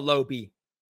is like a low B.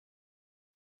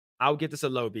 I would give this a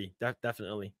low B.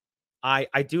 Definitely. I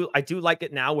do like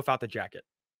it now without the jacket.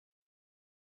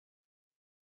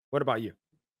 What about you?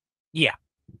 yeah,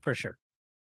 for sure.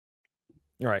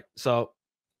 All right. So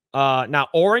now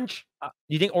orange. Uh,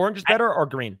 Do you think orange is I, better or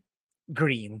green?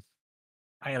 green.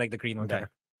 I like the green one Okay.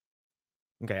 better.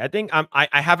 Okay. I think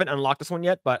I haven't unlocked this one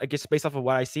yet, but I guess based off of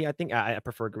what I see, I think I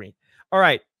prefer green. All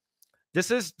right.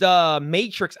 This is the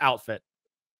Matrix outfit.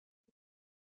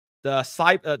 The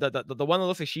side the one that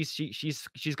looks like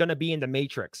she's gonna be in the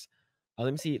Matrix.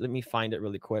 Let me see. Let me find it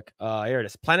really quick. Here it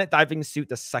is. Planet diving suit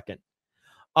the second.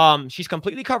 She's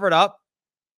completely covered up.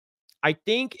 I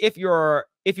think if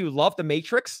you love the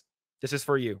Matrix, this is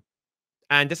for you.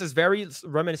 And this is very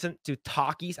reminiscent to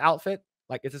Taki's outfit.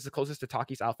 Like this is the closest to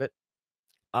Taki's outfit.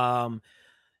 Um,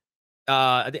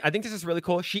 I think this is really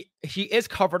cool. She is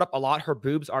covered up a lot. Her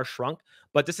boobs are shrunk,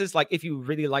 but this is like if you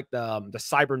really like the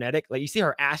cybernetic, like you see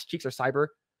her ass cheeks are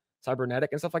cybernetic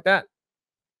and stuff like that.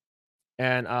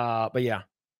 And but yeah,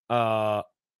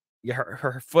 yeah,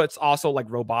 her foot's also like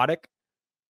robotic.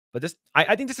 But this,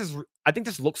 I think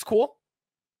this looks cool.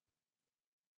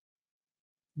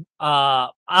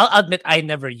 I'll admit I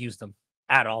never used them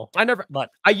at all, but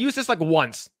I used this like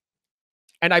once,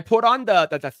 and I put on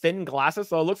the thin glasses,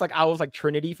 so it looks like I was like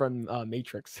Trinity from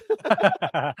Matrix.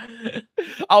 I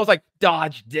was like,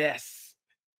 dodge this,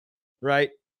 right?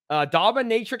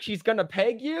 Dominatrix, she's gonna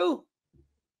peg you.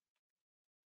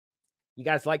 You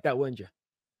guys like that, wouldn't you?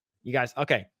 You guys,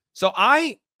 okay. So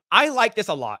I like this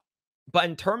a lot, but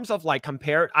in terms of like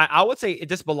compared, I would say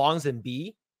this belongs in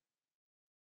B.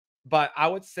 But I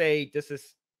would say this is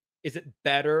it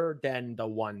better than the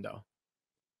one though?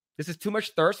 This is too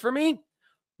much thirst for me.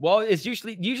 Well, it's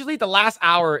usually the last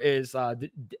hour is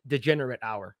degenerate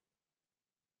hour.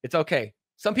 It's okay.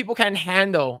 Some people can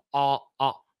handle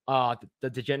the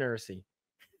degeneracy.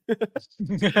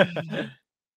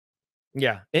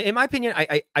 Yeah, in my opinion,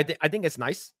 I think it's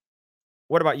nice.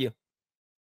 What about you?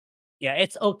 yeah,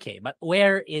 it's okay. But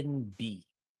where in B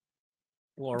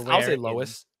or I'll where say in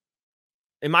lowest.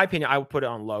 In my opinion, I would put it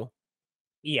on low,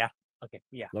 yeah, okay,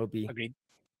 yeah, low B. agreed.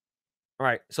 All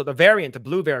right. So the variant, the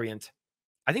blue variant,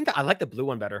 I think that I like the blue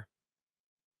one better.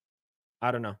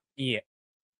 I don't know. Yeah,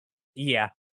 yeah.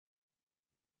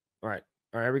 All right.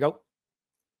 All right. Here we go.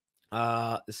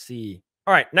 Let's see.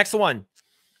 All right. Next one.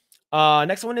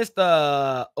 Next one is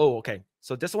the okay.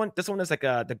 So this one is like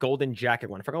the golden jacket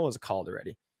one. I forgot what it was called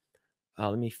already.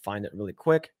 Let me find it really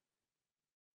quick.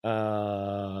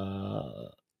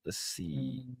 Let's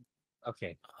see.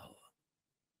 Okay.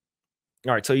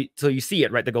 All right, so you see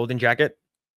it, right? The golden jacket.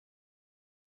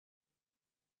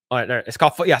 All right, there. It's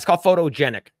called it's called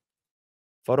photogenic.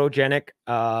 Photogenic.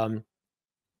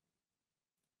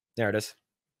 There it is.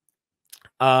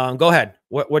 Go ahead.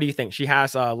 What do you think? She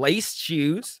has lace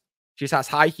shoes. She has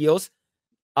high heels.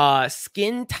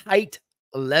 Skin tight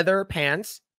leather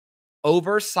pants.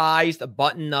 Oversized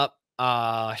button up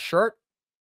shirt.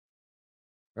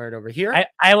 Right over here.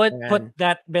 I would put And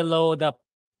that below the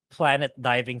planet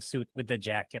diving suit with the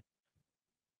jacket.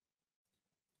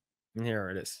 here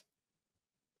it is.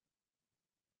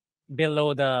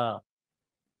 Below the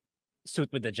suit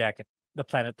with the jacket. The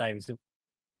planet diving suit.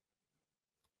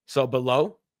 So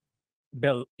below.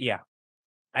 Yeah.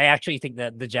 I actually think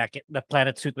that the jacket, the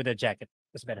planet suit with the jacket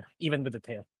is better, even with the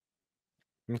tail.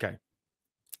 Okay.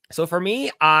 So for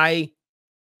me, I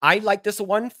like this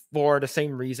one for the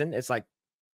same reason. It's like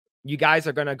you guys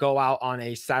are gonna go out on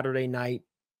a Saturday night.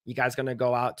 You guys gonna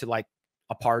go out to like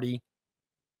a party,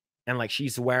 and like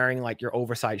she's wearing like your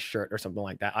oversized shirt or something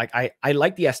like that. Like I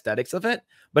like the aesthetics of it,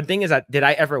 but the thing is that did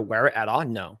I ever wear it at all?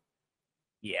 No.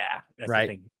 Yeah, that's Right.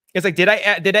 the thing. It's like did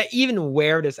I even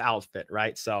wear this outfit?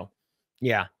 Right. So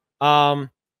yeah. I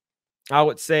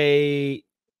would say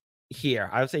here.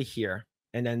 I would say here.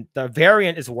 And then the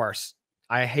variant is worse.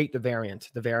 I hate the variant.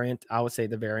 The variant, I would say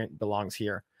the variant belongs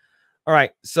here. All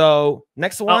right. So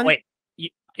next Oh one. wait,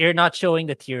 you're not showing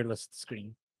the tier list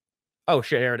screen. Oh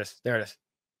shit, there it is. There it is.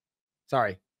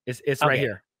 Sorry. It's right Okay.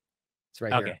 here. It's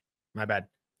right here. Okay. My bad.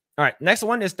 All right. Next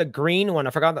one is the green one. I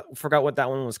forgot what that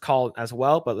one was called as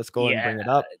well, but let's go and bring it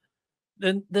up.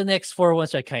 The next 4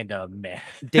 ones are kind of meh.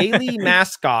 Daily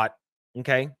mascot.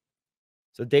 Okay.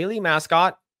 So daily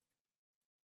mascot.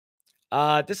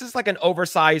 This is like an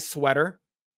oversized sweater.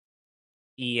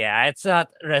 Yeah, it's not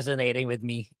resonating with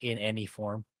me in any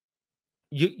form.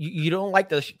 You don't like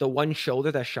the one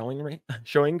shoulder that's showing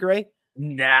Grae?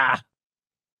 Nah.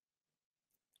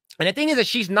 And the thing is that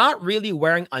she's not really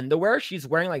wearing underwear. She's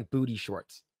wearing like booty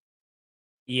shorts.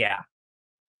 Yeah.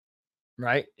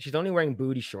 Right? She's only wearing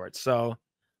booty shorts. So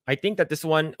I think that this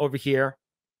one over here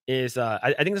is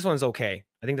I think this one's okay.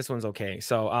 I think this one's okay.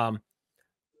 So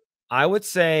I would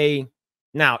say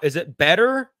now, is it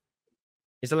better?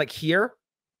 Is it like here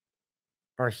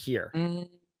or here?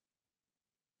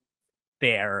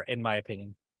 There, in my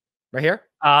opinion. Right here?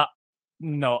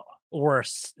 No,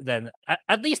 worse than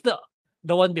at least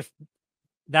the one before.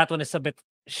 That one is a bit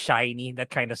shiny. That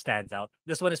kind of stands out.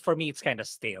 This one is for me. It's kind of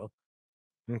stale.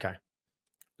 Okay.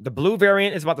 The blue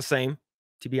variant is about the same,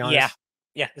 to be honest.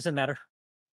 Yeah, doesn't matter.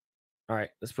 All right,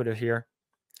 let's put it here.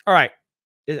 All right.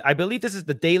 I believe this is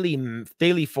the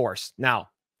daily force. Now,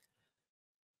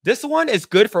 this one is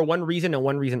good for one reason and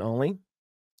one reason only,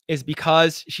 is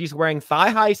because she's wearing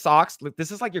thigh-high socks.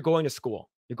 This is like you're going to school.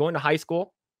 You're going to high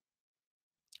school.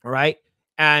 All right.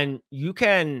 And you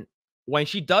can, when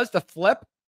she does the flip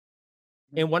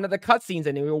in one of the cutscenes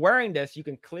and you're wearing this, you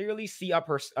can clearly see up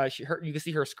you can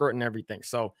see her skirt and everything.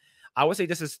 So I would say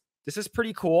this is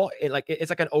pretty cool. It's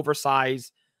like an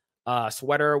oversized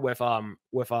sweater with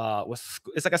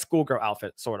it's like a schoolgirl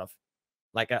outfit, sort of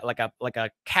like a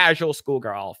casual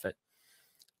schoolgirl outfit.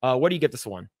 What do you get this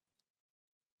one?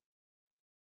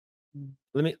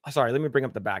 Let me bring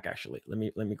up the back. Actually, let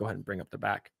me go ahead and bring up the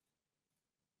back.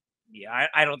 Yeah,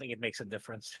 I don't think it makes a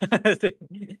difference.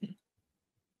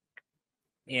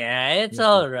 Yeah, it's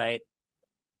all right.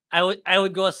 I would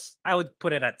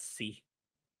put it at C.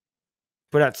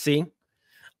 Put at C.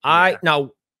 Yeah.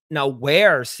 Now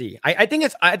where C? I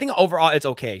think overall it's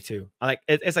okay too.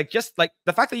 It's like just like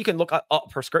the fact that you can look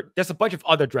up her skirt. There's a bunch of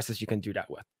other dresses you can do that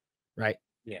with, right?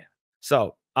 Yeah.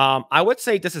 So I would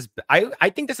say this is I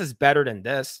think this is better than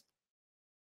this.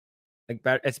 Like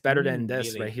it's better than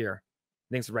this right here.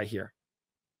 I think it's right here.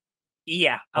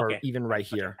 Yeah. Or Okay. even right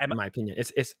here, in my opinion.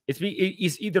 It's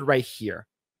either right here.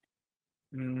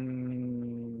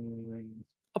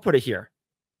 I'll put it here.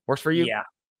 Works for you?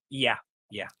 Yeah.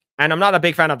 And I'm not a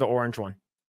big fan of the orange one,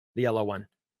 the yellow one.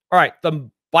 All right,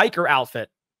 the biker outfit.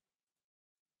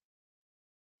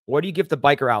 What do you give the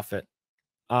biker outfit?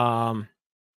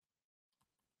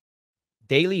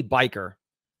 Daily biker.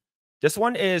 This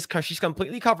one is because she's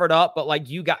completely covered up, but like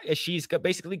she's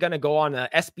basically gonna go on an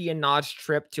espionage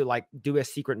trip to like do a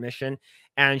secret mission,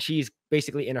 and she's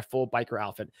basically in a full biker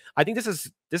outfit. I think this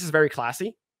is very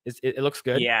classy. It looks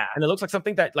good, Yeah, and it looks like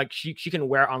something that like she can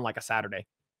wear on like a Saturday.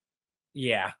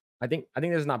 Yeah, I think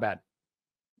this is not bad.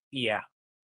 Yeah.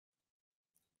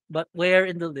 But where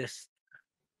in the list?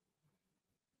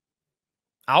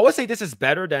 I would say this is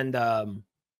better than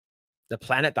the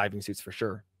planet diving suits for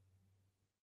sure.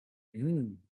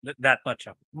 That much.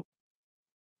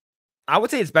 I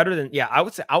would say it's better than I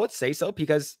would say so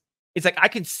because it's like I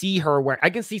can see her wearing. I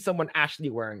can see someone actually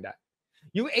wearing that.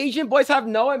 You Asian boys have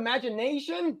no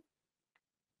imagination.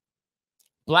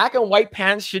 Black and white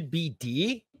pants should be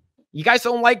D. You guys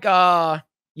don't like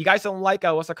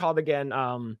what's it called again?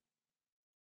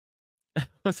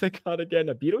 What's it called again?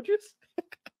 A Beetlejuice?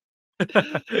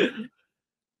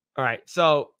 All right.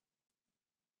 So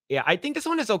yeah, I think this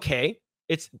one is okay.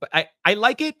 But I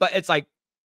like it, but it's like,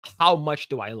 how much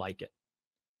do I like it?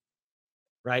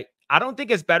 Right? I don't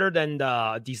think it's better than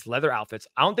these leather outfits.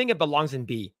 I don't think it belongs in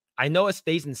B. I know it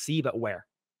stays in C, but where?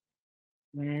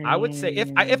 I would say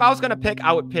if I was gonna pick,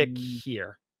 I would pick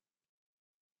here.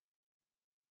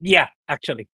 Yeah,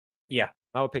 actually. Yeah.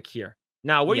 I would pick here.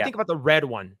 Now, what do you Yeah. think about the red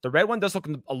one? The red one does look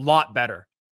a lot better.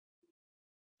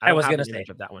 I don't was have gonna an say. image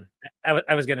of that one.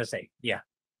 I was gonna say, yeah.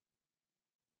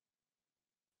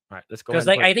 All right, let's go Because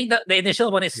ahead. like I think the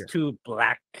initial one is here. too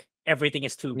black. Everything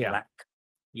is too Yeah. black.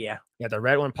 Yeah. Yeah, the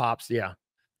red one pops. Yeah.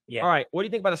 Yeah. All right. What do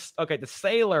you think about the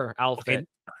sailor outfit? Okay.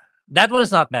 That one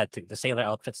is not bad too. The sailor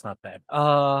outfit's not bad.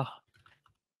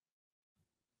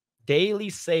 Daily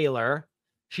sailor.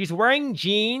 She's wearing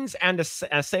jeans and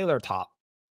a sailor top.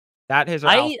 That is her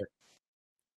outfit.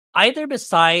 Either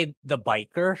beside the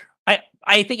biker.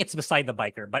 I think it's beside the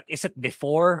biker, but is it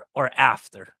before or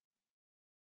after?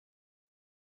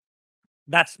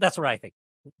 That's where I think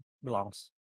it belongs.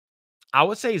 I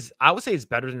would say it's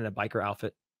better than the biker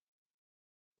outfit.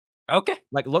 Okay.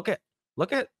 Like look at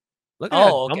a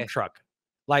dump truck.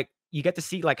 Like you get to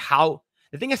see like how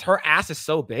the thing is her ass is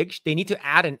so big, they need to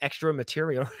add an extra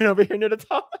material over here near the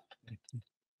top.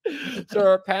 So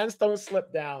her pants don't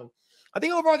slip down. I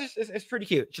think overall this is pretty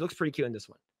cute. She looks pretty cute in this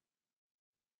one.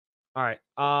 All right.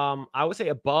 I would say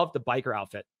above the biker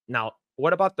outfit. Now,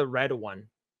 what about the red one?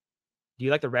 Do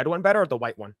you like the red one better or the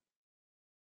white one?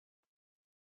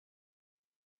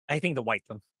 I think the white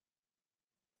one.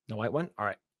 The white one? All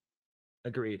right.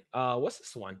 Agreed. What's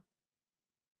this one?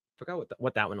 Forgot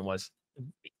what that one was.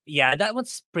 Yeah, that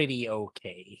one's pretty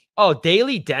okay. Oh,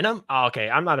 daily denim? Oh, okay.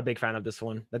 I'm not a big fan of this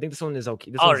one. I think this one is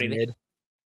okay. This one's really? mid.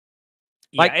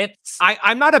 Yeah, like,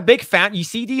 I'm not a big fan. You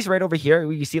see these right over here?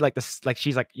 You see like this, like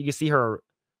she's like, you can see her,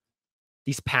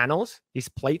 these panels, these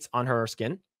plates on her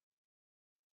skin.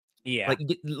 Yeah. Like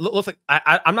it looks like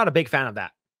I'm not a big fan of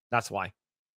that. That's why.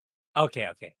 Okay.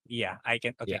 Yeah, I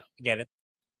can get it.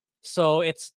 So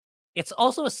it's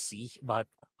also a C, but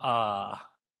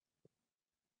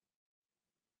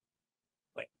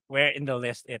wait, where in the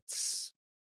list it's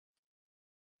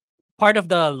part of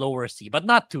the lower C, but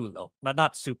not too low, but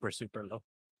not super low.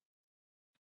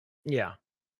 Yeah.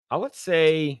 I would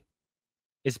say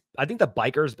I think the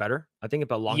biker is better. I think it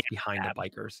belongs behind the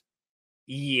bikers.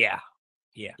 Yeah.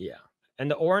 And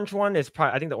the orange one is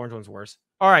probably, I think the orange one's worse.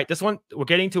 All right, this one, we're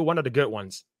getting to one of the good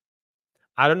ones.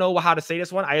 I don't know how to say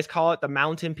this one. I just call it the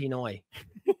Mountain Pinoy.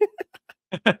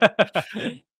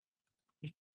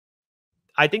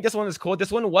 I think this one is cool.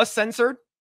 This one was censored.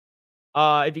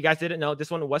 If you guys didn't know, this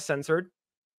one was censored.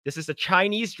 This is a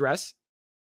Chinese dress.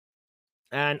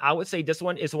 And I would say this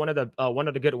one is one of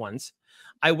the good ones.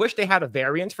 I wish they had a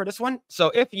variant for this one. So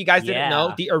if you guys didn't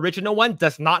know, the original one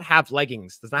does not have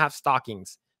leggings, does not have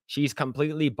stockings. She's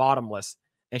completely bottomless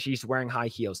and she's wearing high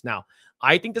heels. Now,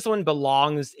 I think this one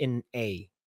belongs in A,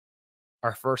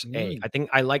 our first A. I think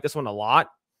I like this one a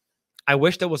lot. I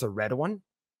wish there was a red one.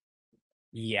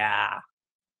 Yeah,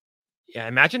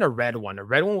 imagine a red one. A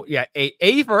red one, yeah,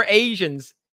 A for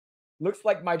Asians. Looks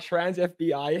like my trans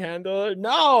FBI handler.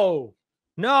 No.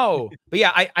 But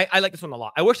yeah, I like this one a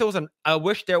lot. I wish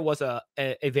there was a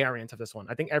variant of this one.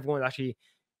 I think everyone actually,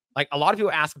 like, a lot of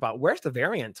people ask about where's the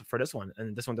variant for this one,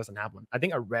 and this one doesn't have one. I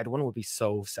think a red one would be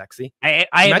so sexy. I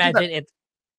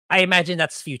imagine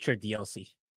that's future DLC.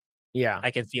 Yeah,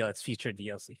 I can feel it's future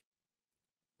DLC.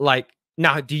 Like,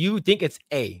 now, do you think it's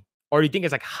A or do you think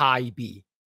it's like high B?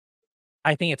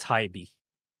 I think it's high B.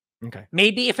 Okay.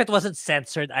 Maybe if it wasn't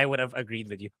censored, I would have agreed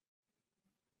with you.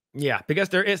 Yeah, because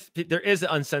there is an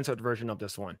uncensored version of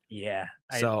this one. Yeah.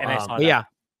 So, but yeah.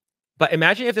 But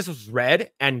imagine if this was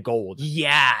red and gold.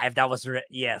 Yeah, if that was red,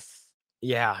 yes.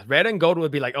 Yeah, red and gold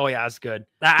would be like, oh yeah, that's good.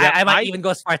 I might even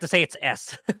go as far as to say it's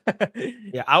S.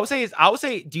 Yeah, I would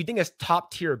say, do you think it's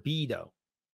top tier B though?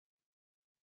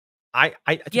 To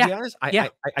be honest, I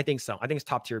think so. I think it's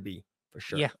top tier B for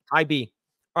sure. Yeah. High B.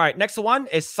 All right, next one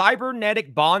is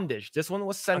cybernetic bondage. This one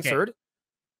was censored. Okay.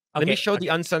 Let me show the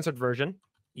uncensored version.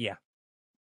 Yeah.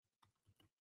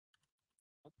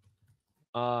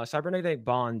 Cybernetic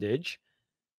bondage.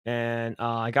 And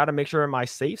I got to make sure my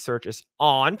safe search is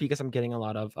on because I'm getting a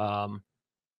lot of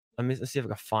let's see if I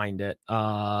can find it.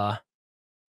 All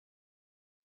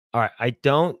right, I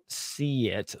don't see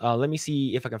it. Let me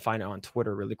see if I can find it on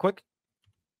Twitter really quick.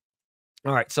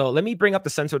 All right, so let me bring up the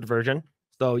censored version.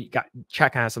 So you got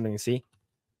chat has something to see.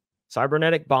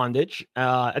 Cybernetic bondage.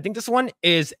 I think this one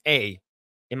is A,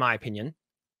 in my opinion.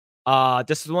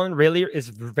 This one really is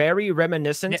very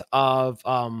reminiscent of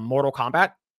Mortal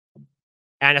Kombat,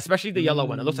 and especially the yellow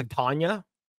one. It looks like Tanya.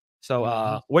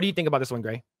 So, what do you think about this one,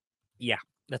 Grae? Yeah,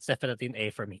 that's definitely an A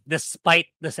for me, despite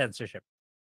the censorship.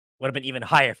 Would have been even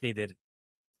higher if they did it.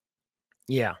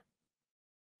 Yeah.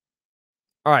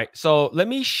 All right, so let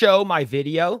me show my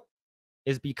video,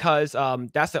 is because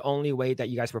that's the only way that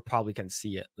you guys probably can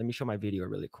see it. Let me show my video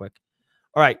really quick.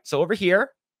 All right, so over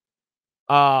here,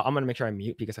 I'm gonna make sure I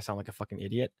mute because I sound like a fucking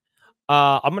idiot.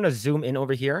 I'm gonna zoom in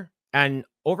over here, and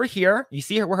over here, you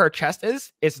see where her chest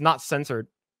is? It's not censored.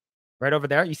 Right over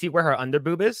there, you see where her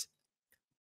underboob is?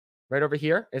 Right over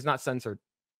here, it's not censored.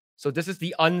 So this is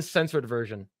the uncensored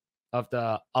version of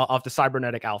the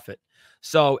cybernetic outfit.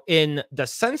 So in the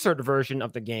censored version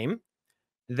of the game,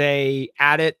 they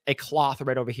added a cloth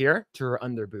right over here to her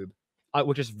underboob,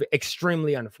 which is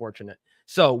extremely unfortunate.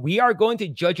 So we are going to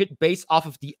judge it based off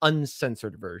of the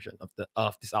uncensored version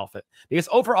of this outfit, because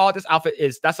overall this outfit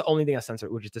that's the only thing that's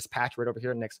censored, which is this patch right over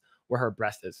here next where her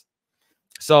breast is.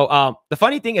 So the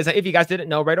funny thing is that if you guys didn't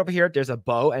know, right over here there's a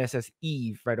bow and it says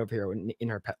Eve right over here in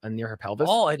her near her pelvis.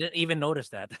 Oh, I didn't even notice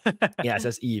that. Yeah, it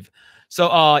says Eve.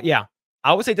 So yeah,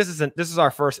 I would say this is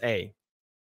our first A.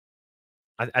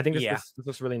 I think this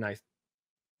looks really nice.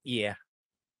 Yeah.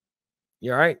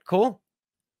 You all right? Cool.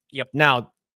 Yep.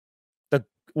 Now,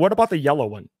 what about the yellow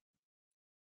one?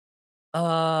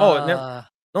 No,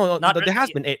 there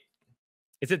has been A.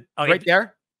 Is it right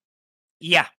there?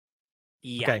 Yeah.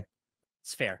 Yeah. Okay.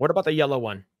 It's fair. What about the yellow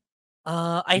one?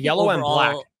 I think yellow overall,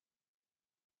 and black.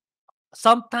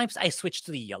 Sometimes I switch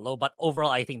to the yellow, but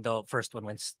overall, I think the first one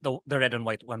wins. The red and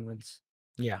white one wins.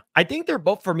 Yeah, I think they're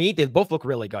both, for me, they both look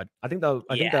really good. I think the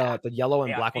yellow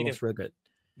and black one looks really good.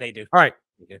 They do. All right.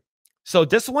 They do. So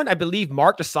this one, I believe,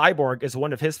 Mark the Cyborg is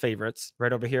one of his favorites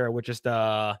right over here, which is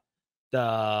the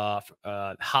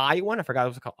high one. I forgot what it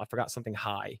was called. I forgot something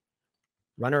high.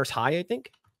 Runner's High, I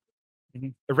think.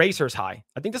 Eraser's High.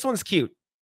 I think this one's cute.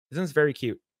 This one's very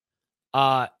cute.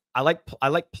 I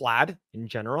like plaid in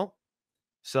general,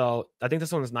 so I think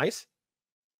this one is nice.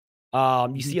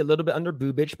 You see a little bit under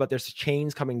boobage, but there's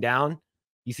chains coming down.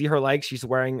 You see her legs. She's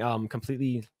wearing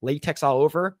completely latex all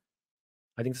over.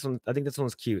 I think this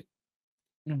one's cute.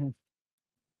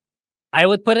 I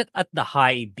would put it at the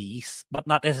high B's, but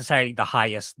not necessarily the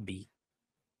highest B.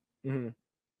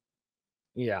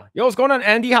 Yeah. Yo, what's going on,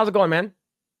 Andy? How's it going, man?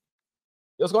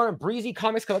 Yo, what's going on? Breezy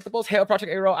Comics Collectibles. Hail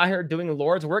Project Eggroll out here doing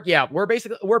Lord's work. Yeah, we're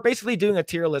basically doing a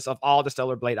tier list of all the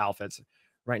Stellar Blade outfits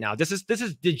right now. This is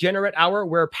Degenerate Hour.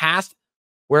 We're past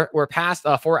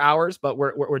 4 hours, but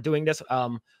we're doing this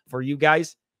for you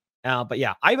guys. But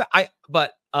yeah,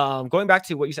 going back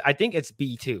to what you said, I think it's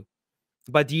B2.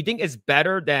 But do you think it's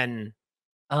better than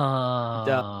the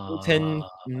Moten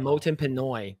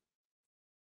Pinoy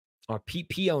or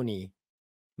Peony?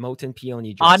 Moten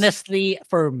Peony dress? Honestly,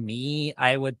 for me,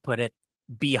 I would put it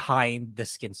behind the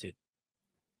skin suit.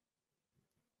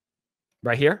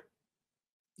 Right here?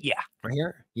 Yeah. Right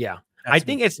here? Yeah. I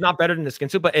think it's not better than the skin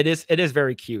suit, but it is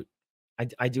very cute.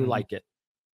 I do like it.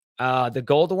 The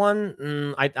gold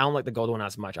one, I don't like the gold one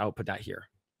as much. I would put that here.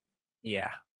 Yeah.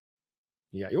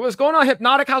 Yeah. What's going on,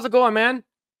 Hypnotic? How's it going, man?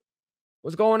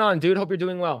 What's going on, dude? Hope you're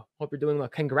doing well.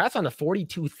 Congrats on the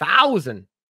 42,000.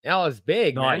 That was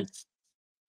big, man.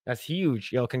 That's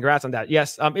huge. Yo, congrats on that.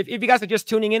 Yes. If you guys are just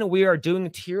tuning in, we are doing a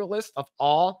tier list of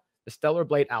all the Stellar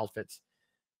Blade outfits.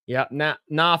 Yeah.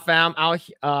 Nah, fam.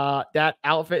 That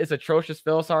outfit is atrocious,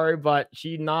 Phil. Sorry, but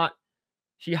she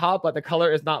hot, but the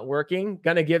color is not working.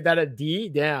 Gonna give that a D.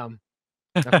 Damn.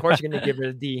 Of course, you're gonna give it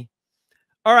a D.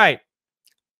 All right.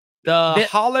 The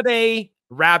holiday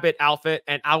rabbit outfit,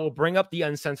 and I will bring up the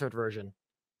uncensored version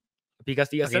because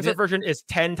the uncensored version is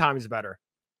 10 times better.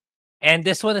 And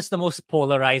this one is the most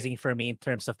polarizing for me in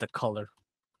terms of the color.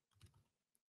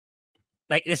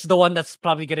 Like, it's the one that's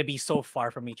probably going to be so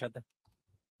far from each other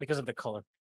because of the color.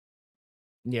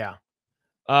 Yeah.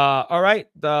 All right.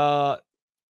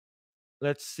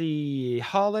 Let's see.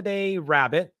 Holiday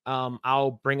rabbit.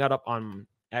 I'll bring that up on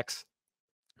X.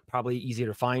 Probably easier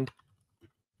to find.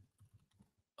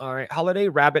 All right. Holiday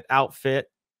rabbit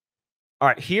outfit. All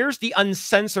right. Here's the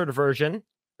uncensored version.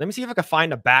 Let me see if I can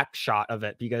find a back shot of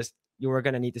it, because you are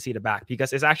going to need to see the back,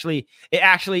 because it actually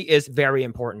is very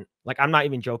important. Like, I'm not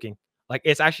even joking. Like,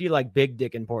 it's actually like big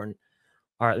dick important.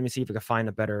 All right. Let me see if I can find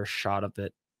a better shot of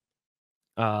it.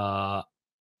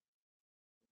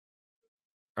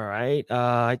 All right.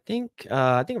 I think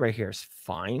right here is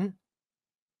fine.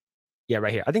 Yeah,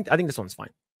 right here. I think this one's fine.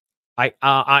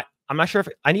 I'm not sure if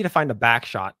I need to find the back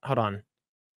shot. Hold on.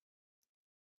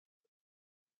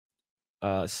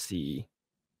 Let's see.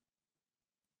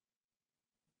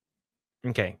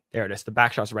 Okay, there it is. The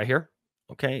back shot's right here.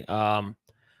 Okay. All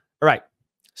right.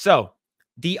 So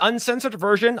the uncensored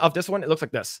version of this one, it looks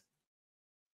like this.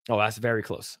 Oh, that's very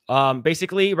close.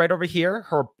 Basically, right over here,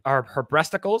 her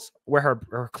breasticles, where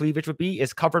her cleavage would be,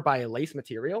 is covered by a lace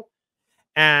material,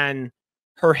 and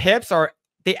her hips are,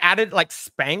 they added like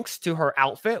Spanx to her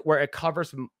outfit where it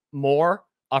covers more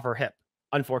of her hip.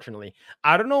 Unfortunately,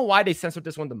 I don't know why they censored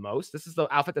this one the most. This is the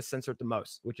outfit that's censored the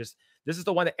most, which is, this is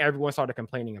the one that everyone started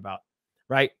complaining about,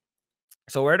 right?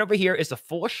 So right over here is a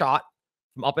full shot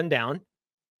from up and down.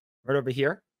 Right over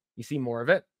here, you see more of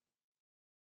it.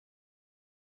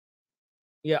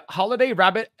 Yeah, Holiday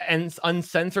Rabbit and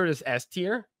uncensored is S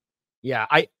tier. Yeah,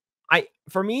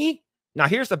 for me, now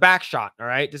here's the back shot. All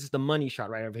right, this is the money shot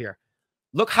right over here.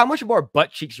 Look how much more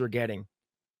butt cheeks you're getting,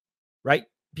 right?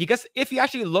 Because if you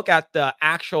actually look at the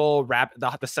actual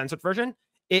the censored version,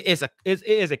 it is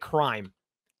a crime.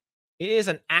 It is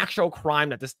an actual crime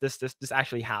that this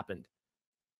actually happened.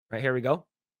 Right, here we go.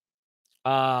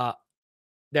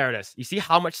 There it is. You see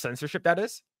how much censorship that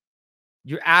is?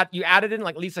 You added in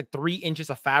like at least like 3 inches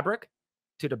of fabric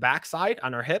to the back side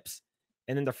on our hips,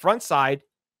 and then the front side,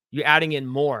 you're adding in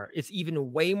more. It's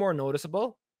even way more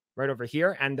noticeable right over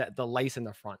here, and the lace in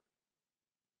the front.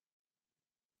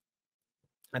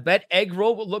 I bet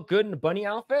Eggroll will look good in the bunny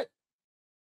outfit.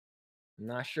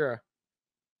 Not sure.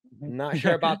 Not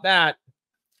sure about that.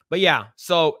 But yeah,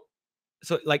 so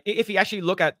like if you actually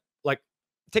look at, like,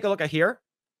 take a look at here.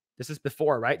 This is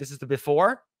before, right? This is the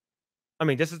before. I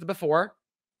mean, this is the before,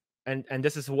 and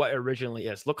this is what it originally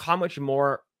is. Look how much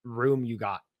more room you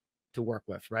got to work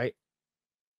with, right?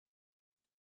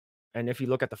 And if you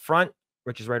look at the front,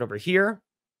 which is right over here,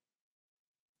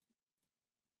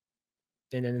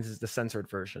 and then this is the censored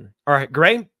version. All right,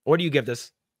 Grae, what do you give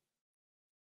this?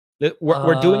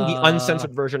 We're doing the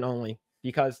uncensored version only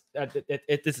because I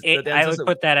would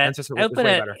put that at, I would put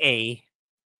way at better. A.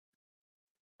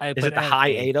 Is it the high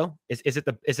A though? Is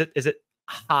it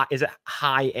high? Is it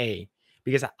high A?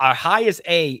 Because our highest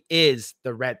A is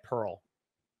the red pearl.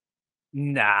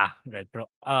 Nah, red pearl.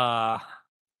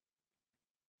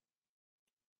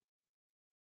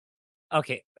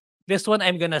 Okay, this one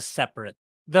I'm gonna separate.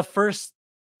 The first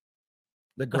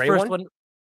Gray first one? one,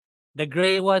 the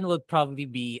gray one would probably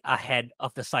be ahead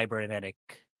of the cybernetic.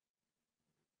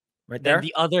 Right Then there?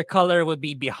 the other color would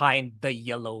be behind the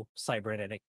yellow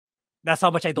cybernetic. That's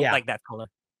how much I don't Yeah. like that color.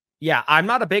 Yeah, I'm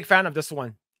not a big fan of this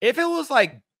one. If it was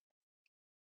like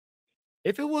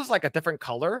a different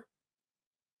color,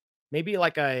 maybe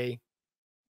like a,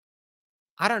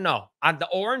 I don't know. The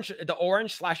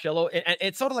orange slash yellow, and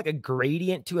it's sort of like a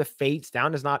gradient to, it fades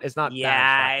down. It's not that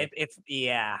Yeah, attractive. it's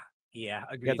yeah, Yeah,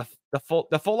 agreed.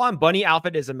 the full on bunny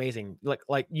outfit is amazing.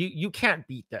 Like you can't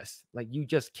beat this. Like you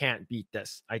just can't beat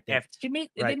this. I think. If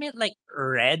they made like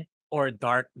red or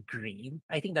dark green,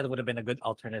 I think that would have been a good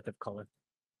alternative color.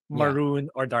 Yeah. Maroon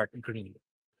or dark green.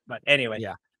 But anyway,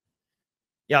 Yeah.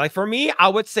 Yeah. Like for me, I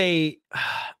would say,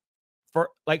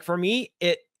 for me,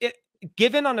 it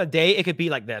given on a day, it could be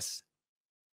like this.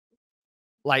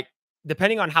 Like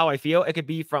depending on how I feel, it could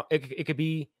be it could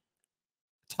be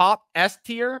top S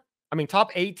tier. I mean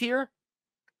top A tier.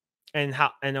 And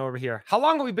over here. How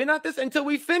long have we been at this until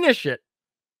we finish it?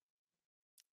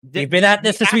 we've been at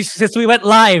this since we went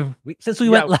live.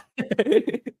 Went live.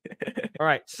 All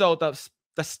right. So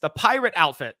the pirate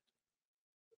outfit.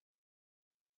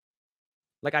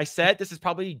 Like I said, this is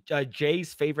probably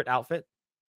Jay's favorite outfit.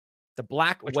 The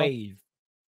black wave.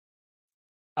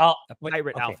 Oh, the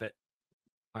pirate outfit.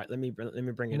 All right, let me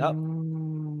bring it up.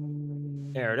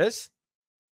 There it is.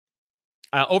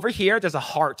 Over here, there's a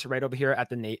heart right over here at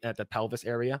the pelvis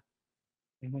area.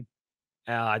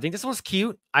 I think this one's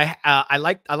cute. I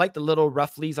like the little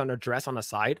rufflies on her dress on the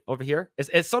side over here.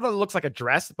 It sort of looks like a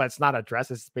dress, but it's not a dress.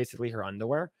 It's basically her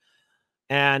underwear.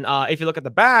 And if you look at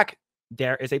the back,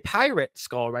 there is a pirate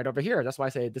skull right over here. That's why I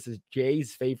say this is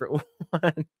Jay's favorite one.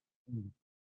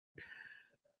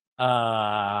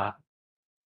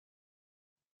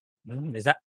 Is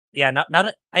that, yeah? Not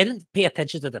that I didn't pay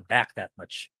attention to the back that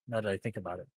much. Now that I think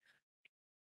about it,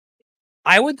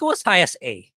 I would go as high as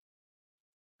A.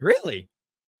 Really?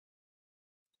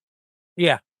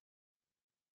 Yeah.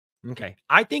 Okay.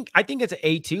 I think it's an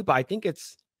A too, but I think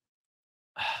it's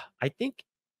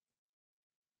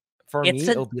for me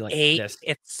it'll be like this.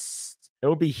 It's It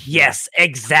would be here. Yes,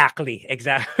 exactly.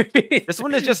 This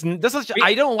one is just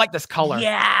I don't like this color.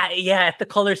 Yeah. The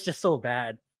color's just so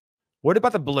bad. What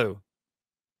about the blue?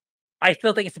 I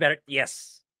still think it's better.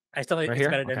 Yes. I still think Right it's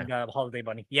here? better than Holiday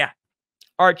Bunny. Yeah.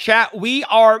 All right, chat. We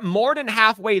are more than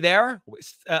halfway there.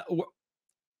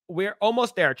 We're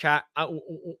almost there, chat.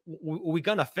 We're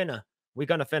gonna finna. We're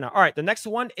gonna finna. All right, the next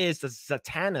one is the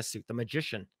Zatanna suit, the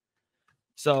magician.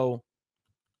 So,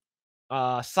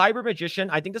 cyber magician.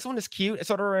 I think this one is cute. It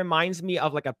sort of reminds me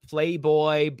of like a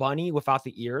Playboy bunny without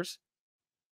the ears.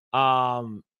 I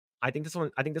think this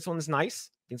one is nice.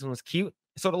 I think this one is cute.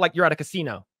 It's sort of like you're at a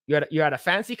casino. You're at a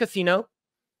fancy casino,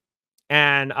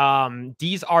 and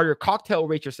these are your cocktail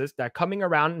waitresses that are coming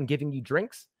around and giving you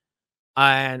drinks.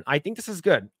 And I think this is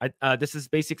good. This is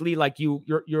basically like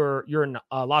you're in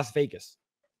Las Vegas,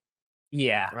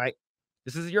 Yeah. right?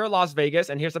 This is your Las Vegas,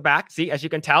 and here's the back. See, as you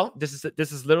can tell, this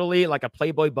is literally like a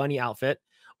Playboy bunny outfit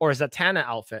or a Zatanna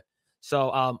outfit.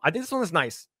 So I think this one is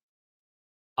nice.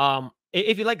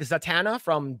 If you like Zatanna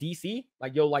from DC,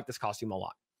 like you'll like this costume a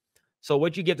lot. So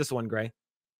what'd you give this one, Grae?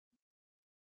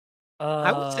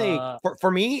 I would say for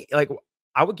me, like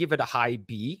I would give it a high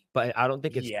B, but I don't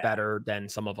think it's better than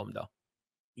some of them though.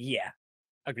 Yeah.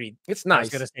 Agreed. It's nice. I was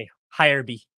gonna say higher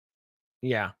B.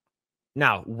 Yeah.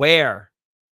 Now where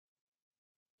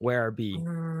B?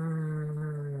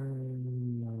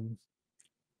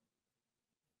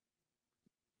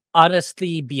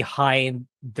 Honestly, behind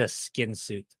the skin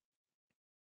suit.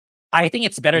 I think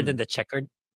it's better than the checkered.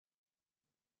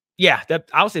 Yeah,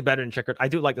 I would say better than checkered. I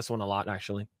do like this one a lot,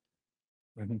 actually.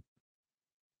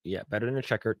 Yeah, better than the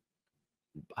checkered.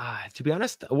 To be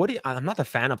honest, I'm not a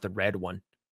fan of the red one.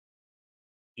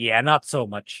 Yeah, not so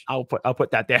much. I'll put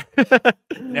that there.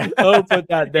 I'll put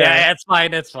that there. Yeah, it's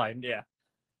fine. It's fine. Yeah.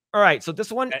 All right, so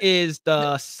this one is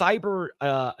the cyber,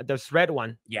 this red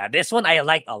one. Yeah, this one I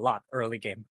like a lot. Early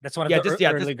game. That's one of the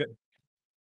early good.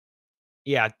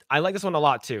 Yeah, I like this one a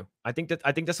lot too. I think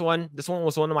this one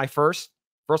was one of my first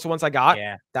ones I got.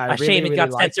 Yeah, that I a shame it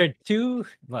got liked. censored too,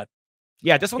 but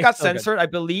yeah, this one got censored. Good. I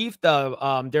believe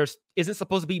the there's isn't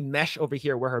supposed to be mesh over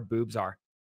here where her boobs are.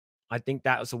 I think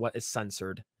that was what is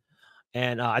censored,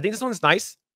 and I think this one's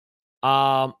nice.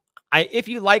 If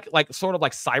you like sort of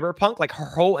like cyberpunk, like her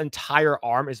whole entire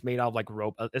arm is made out of like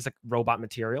it's like robot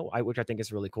material, which I think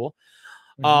is really cool.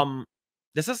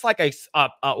 This is like what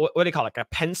do you call it? Like a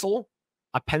pencil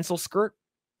skirt,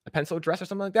 a pencil dress or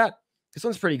something like that. This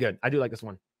one's pretty good. I do like this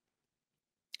one.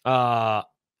 I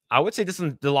would say this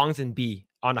one belongs in B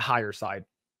on the higher side.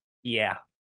 Yeah.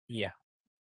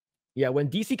 When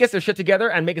DC gets their shit together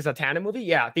and make a Zatanna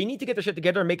movie, they need to get their shit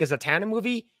together and make a Zatanna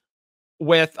movie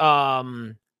with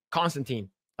Constantine,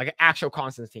 like an actual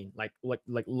Constantine, like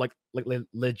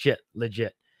legit.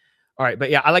 All right, but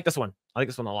yeah, I like this one. I like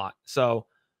this one a lot. So,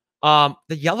 the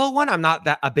yellow one, I'm not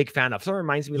that a big fan of. So it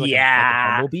reminds me like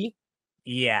a Bumblebee.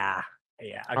 Yeah.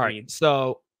 Agreed. All right,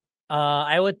 so,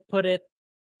 I would put it.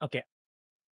 Okay.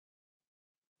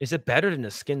 Is it better than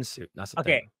the skin suit? That's the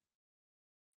thing.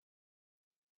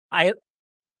 I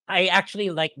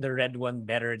actually like the red one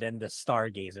better than the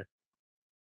Stargazer.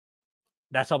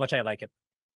 That's how much I like it.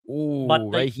 Ooh,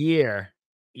 right here.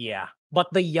 Yeah, but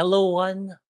the yellow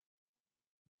one,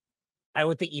 I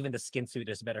would think even the skin suit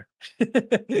is better.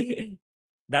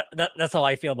 That's how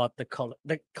I feel about the color.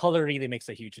 The color really makes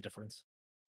a huge difference.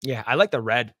 Yeah, I like the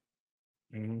red.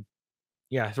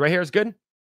 Yeah, so right here is good.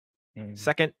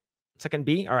 Second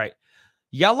B. All right.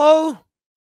 Yellow.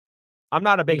 I'm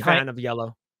not a big fan of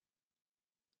yellow.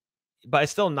 But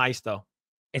it's still nice though.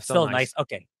 It's still nice.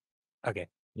 Okay.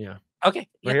 Yeah. Okay.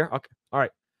 Right here. Okay. All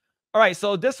right.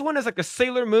 So this one is like a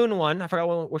Sailor Moon one. I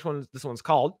forgot which one this one's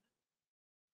called.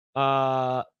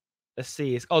 Let's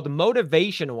see. It's the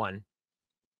motivation one.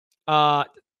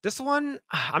 This one,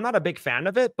 I'm not a big fan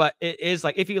of it, but it is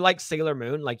like if you like Sailor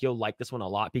Moon, like you'll like this one a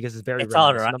lot because it's very. It's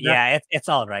all right. Yeah, it's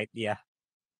all right. Yeah,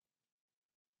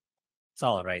 it's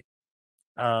all right.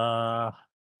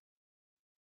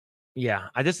 Yeah,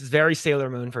 this is very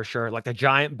Sailor Moon for sure. Like the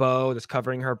giant bow that's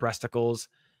covering her breasticles.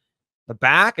 The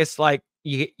back is like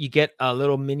you get a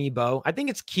little mini bow. I think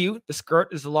it's cute. The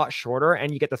skirt is a lot shorter,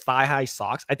 and you get the thigh-high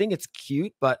socks. I think it's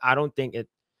cute, but I don't think it.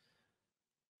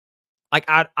 Like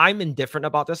I'm indifferent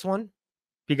about this one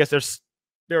because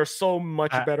there are so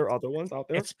much better other ones out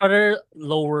there. It's better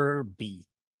lower B.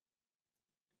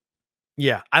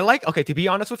 Yeah, I like. Okay, to be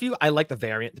honest with you, I like the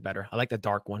variant better. I like the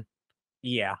dark one.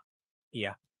 Yeah.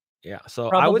 So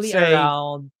probably I would say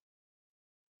around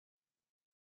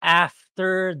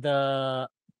after the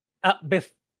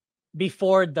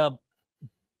before the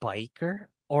biker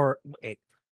or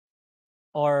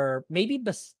maybe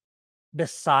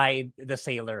beside the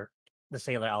sailor the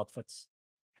sailor outfits.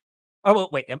 Oh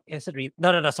wait, is it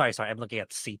no, sorry, I'm looking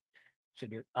at C. Should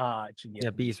be it should be Yeah,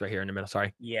 B is right here in the middle.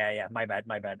 Sorry. yeah, my bad.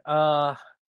 To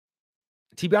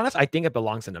be honest, I think it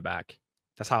belongs in the back.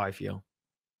 That's how I feel.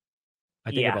 I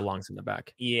think it Yeah, belongs in the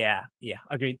back. yeah,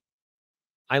 agreed.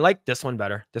 I like this one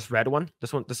better. This red one.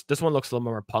 This one looks a little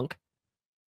more punk.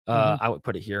 I would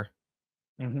put it here.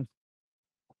 Mm-hmm.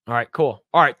 All right, cool.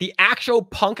 All right, the actual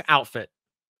punk outfit.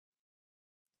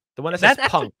 The one that says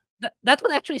punk. That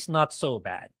one actually is not so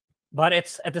bad, but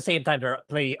it's at the same time there are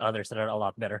plenty others that are a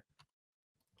lot better.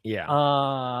 Yeah.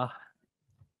 All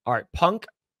right, punk.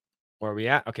 Where are we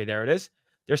at? Okay, there it is.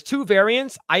 There's 2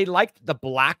 variants. I liked the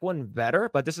black one better,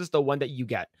 but this is the one that you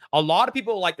get. A lot of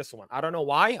people like this one. I don't know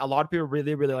why. A lot of people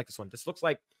really, really like this one. This looks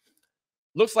like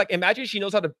imagine she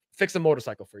knows how to fix a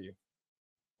motorcycle for you.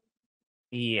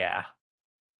 Yeah.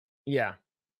 Yeah.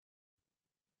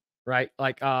 Right.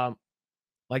 Like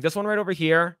this one right over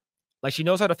here. Like she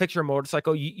knows how to fix your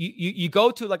motorcycle. You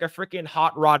go to like a freaking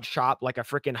hot rod shop, like a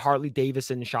freaking Harley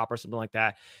Davidson shop or something like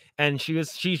that, and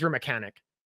she's your mechanic.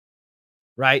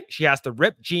 Right? She has the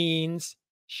ripped jeans.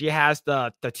 She has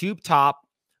the tube top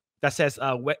that says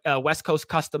West Coast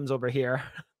Customs over here,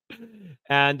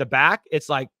 and the back. It's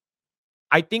like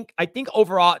I think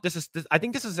overall I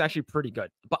think this is actually pretty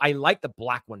good, but I like the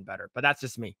black one better. But that's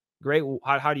just me. Great.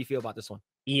 How do you feel about this one?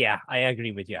 Yeah, I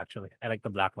agree with you. Actually, I like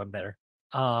the black one better.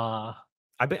 I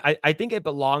think it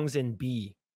belongs in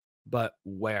B, but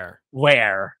where?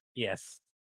 Where? Yes.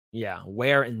 Yeah,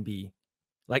 where in B?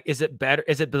 Like, is it better?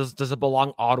 Does it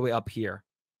belong all the way up here?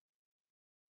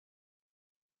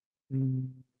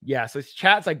 Yeah, so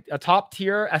chat's like a top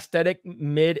tier aesthetic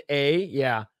mid A.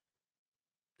 Yeah.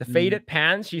 The faded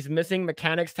pants. She's missing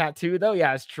mechanics tattoo though.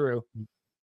 Yeah, it's true.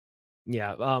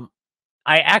 Yeah.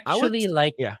 I actually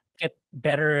like yeah. it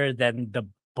better than the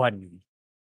bunny.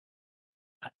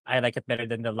 I like it better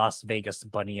than the Las Vegas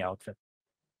bunny outfit.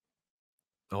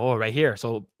 Oh, right here.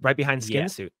 So right behind skin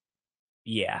suit.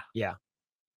 Yeah. Yeah.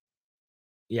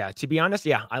 Yeah. To be honest,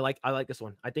 yeah, I like this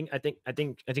one. I think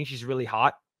she's really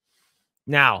hot.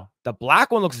 Now, the black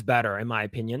one looks better in my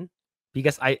opinion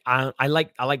because I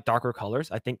like darker colors.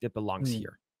 I think it belongs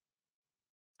here.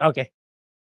 Okay.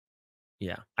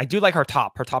 Yeah. I do like her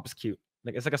top. Her top is cute.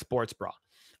 Like it's like a sports bra.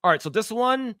 All right, so this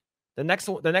one, the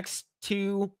next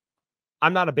 2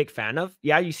 I'm not a big fan of.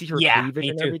 Yeah, you see her cleavage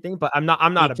and everything, but I'm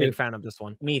not a big fan of this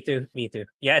one. Me too.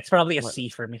 Yeah, it's probably a C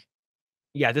for me.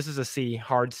 Yeah, this is a C,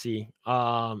 hard C.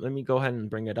 Let me go ahead and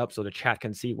bring it up so the chat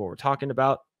can see what we're talking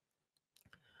about.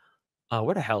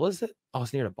 Where the hell is it? Oh,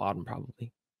 it's near the bottom,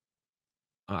 probably.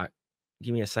 All right.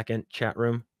 Give me a second, chat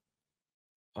room.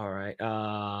 All right.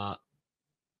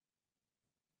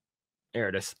 There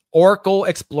it is. Oracle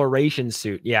Exploration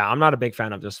Suit. Yeah, I'm not a big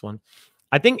fan of this one.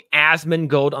 I think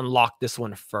Asmongold unlocked this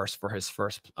one first for his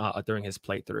first during his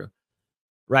playthrough.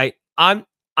 Right? I'm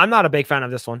not a big fan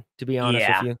of this one, to be honest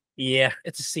with you. Yeah,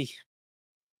 it's a C.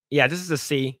 Yeah, this is a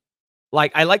C.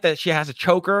 Like, I like that she has a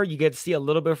choker. You get to see a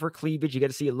little bit of her cleavage. You get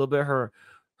to see a little bit of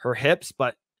her hips,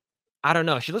 but I don't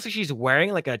know. She looks like she's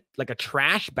wearing like a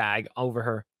trash bag over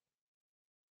her.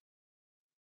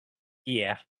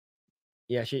 Yeah.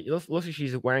 Yeah, she looks like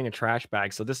she's wearing a trash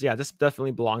bag. So this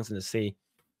definitely belongs in the C.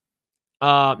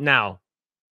 Now,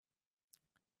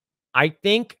 I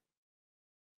think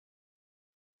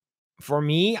for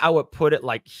me, I would put it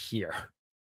like here.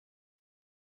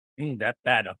 That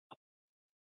bad.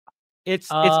 It's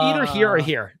either here or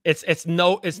here. It's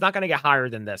not gonna get higher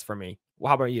than this for me. Well,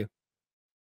 how about you?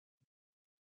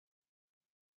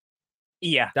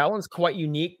 Yeah. That one's quite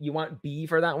unique. You want B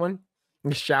for that one?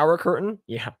 The shower curtain?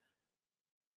 Yeah.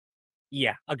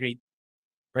 Yeah, agreed.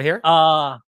 Right here?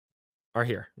 Or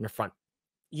here in the front.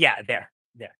 Yeah, there.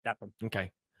 That one.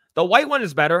 Okay. The white one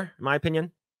is better, in my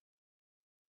opinion.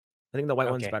 I think the white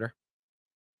one's better.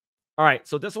 All right,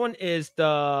 so this one is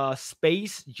the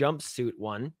space jumpsuit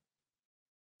one,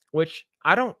 which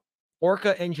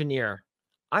Orca Engineer.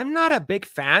 I'm not a big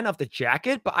fan of the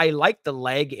jacket, but I like the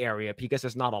leg area because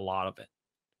there's not a lot of it.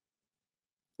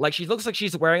 Like she looks like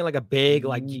she's wearing like a big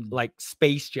like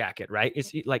space jacket, right?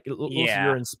 It's like it looks like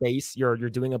you're in space. You're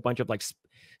doing a bunch of like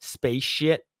space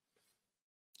shit.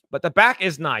 But the back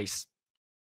is nice.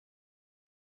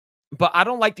 But I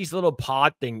don't like these little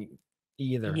pod thing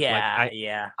either. Yeah,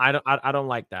 like, I don't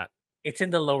like that. It's in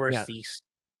the lower C's.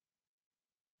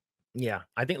 Yeah,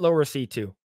 I think lower C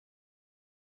too.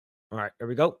 All right, here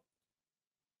we go.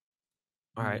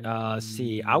 All right,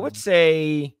 C. I would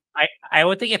say I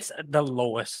would think it's the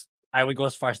lowest. I would go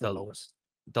as far as the lowest.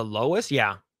 The lowest,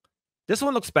 yeah. This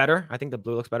one looks better. I think the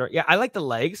blue looks better. Yeah, I like the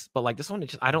legs, but like this one,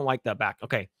 I don't like the back.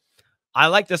 Okay, I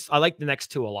like this. I like the next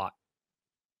 2 a lot.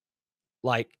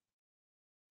 like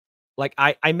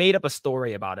I made up a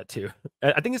story about it too.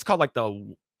 I think it's called like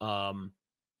the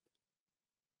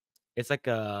it's like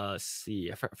a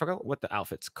see. I forgot what the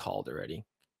outfit's called already.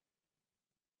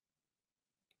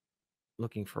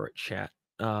 Looking for it, chat.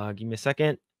 Give me a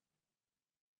second.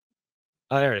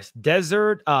 There it is.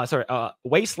 Desert. Sorry.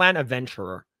 Wasteland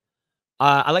Adventurer.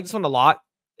 I like this one a lot.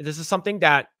 This is something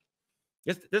that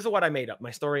this is what I made up.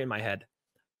 My story in my head.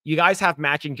 You guys have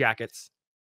matching jackets.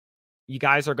 You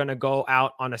guys are gonna go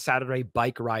out on a Saturday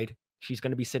bike ride. She's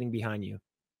gonna be sitting behind you,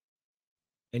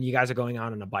 and you guys are going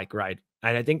out on a bike ride.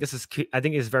 And I think this is cute. I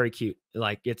think it's very cute.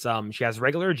 Like it's she has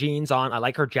regular jeans on. I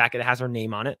like her jacket. It has her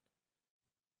name on it,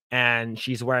 and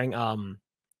she's wearing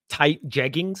tight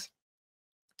jeggings,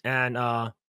 and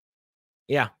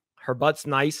yeah, her butt's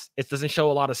nice. It doesn't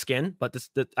show a lot of skin, but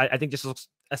I think this looks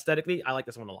aesthetically. I like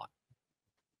this one a lot.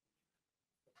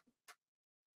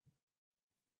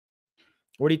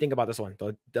 What do you think about this one?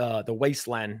 The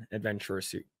Wasteland Adventurer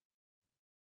suit.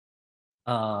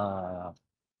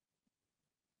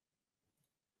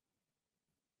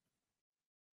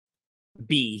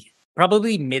 B.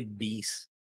 Probably mid B's.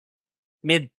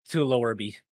 Mid to lower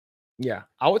B. Yeah,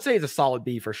 I would say it's a solid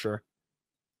B for sure.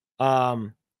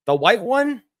 The white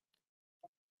one,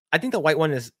 I think the white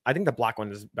one is. I think the black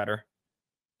one is better.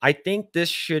 I think this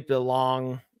should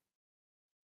belong.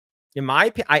 In my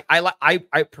opinion,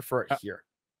 I prefer it here.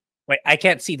 Wait, I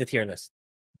can't see the tier list.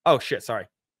 Oh shit, sorry.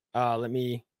 Let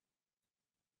me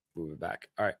move it back.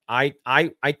 All right.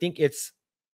 I think it's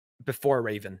before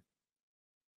Raven.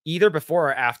 Either before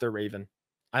or after Raven.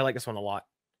 I like this one a lot.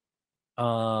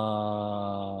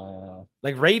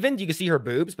 Like Raven, you can see her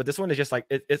boobs, but this one is just like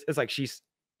it's like she's.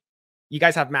 You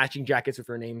guys have matching jackets with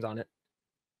her names on it.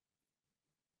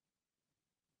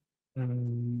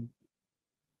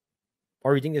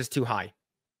 Or you think it's too high?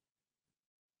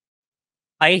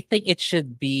 I think it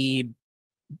should be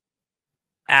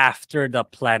after the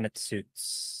planet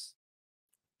suits.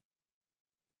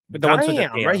 The ones with the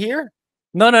tail. Right here?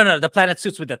 No. The planet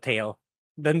suits with the tail.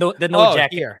 The no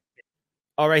jacket. Here.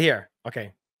 Oh, right here.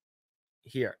 Okay.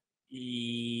 Here.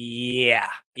 Yeah.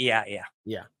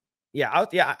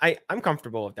 I'm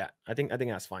comfortable with that. I think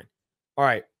that's fine. All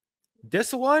right.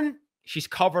 This one, she's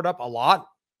covered up a lot,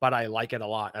 but I like it a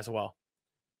lot as well.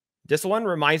 This one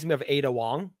reminds me of Ada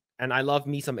Wong, and I love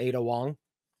me some Ada Wong.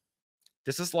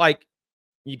 This is like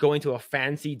you go into a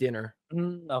fancy dinner.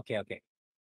 Okay.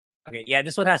 Yeah,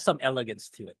 this one has some elegance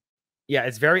to it. Yeah,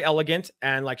 it's very elegant,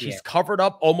 and like she's covered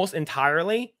up almost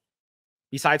entirely,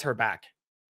 besides her back.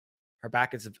 Her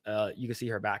back is you can see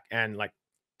her back, and like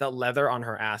the leather on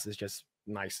her ass is just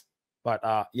nice.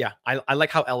 But yeah, I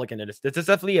like how elegant it is. This is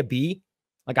definitely a B,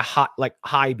 like a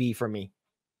high B for me.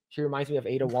 She reminds me of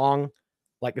Ada Wong.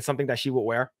 Like it's something that she would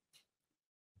wear.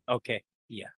 Okay,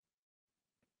 yeah.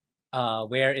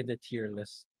 Where in the tier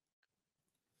list?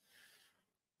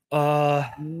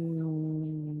 I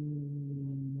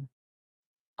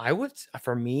would,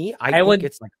 for me, I think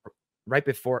it's like right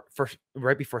before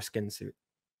skin suit.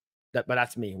 But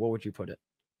that's me. What would you put it?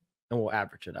 And we'll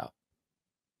average it out.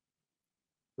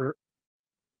 For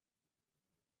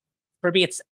me,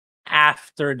 it's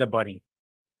after the bunny.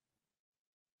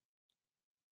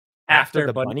 After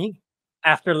the bunny?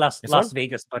 After Las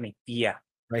Vegas bunny. Yeah.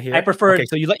 Right here. I prefer. Okay,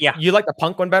 so you like the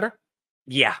punk one better?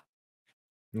 Yeah.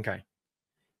 Okay.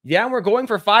 Yeah, we're going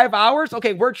for 5 hours.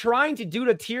 Okay, we're trying to do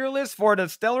the tier list for the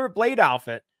Stellar Blade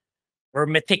outfit. We're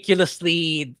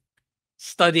meticulously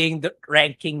studying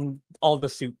ranking all the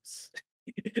suits.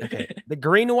 Okay. The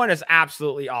green one is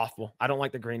absolutely awful. I don't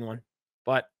like the green one,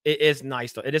 but it is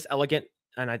nice though. It is elegant,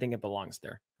 and I think it belongs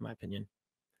there, in my opinion.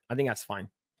 I think that's fine.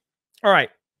 All right.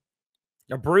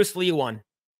 The Bruce Lee one.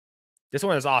 This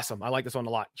one is awesome. I like this one a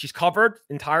lot. She's covered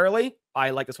entirely.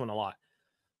 I like this one a lot.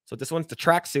 So this one's the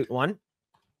tracksuit one.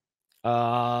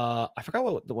 I forgot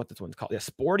what this one's called. Yeah,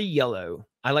 Sporty Yellow.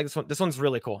 I like this one. This one's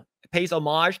really cool. It pays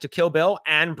homage to Kill Bill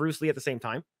and Bruce Lee at the same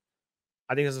time.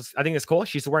 I think it's cool.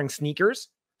 She's wearing sneakers,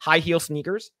 high heel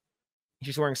sneakers.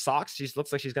 She's wearing socks. She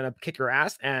looks like she's gonna kick her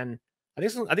ass, and I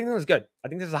think this one's good. I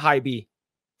think this is a high B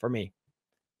for me.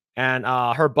 And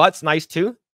her butt's nice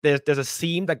too. There's a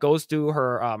seam that goes through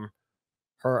her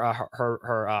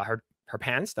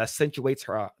pants that accentuates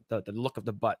her the look of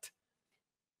the butt.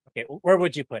 Okay, where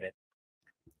would you put it?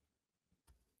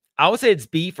 I would say it's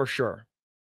B for sure.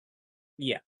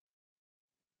 Yeah.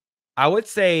 I would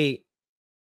say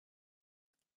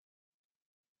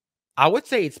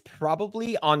it's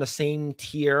probably on the same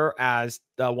tier as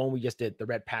the one we just did, the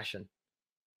Red Passion.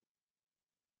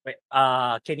 Wait,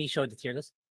 can you show the tier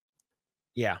list?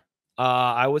 Yeah.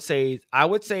 I would say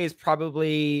it's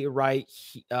probably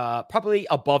probably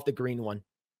above the green one.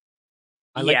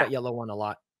 I like Yeah. that yellow one a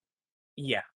lot.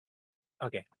 Yeah.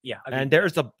 Okay. Yeah. Agree And to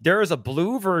that. there is a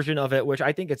blue version of it, which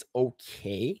I think it's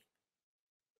okay.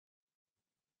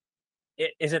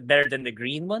 Is it better than the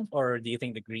green one, or do you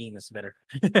think the green is better?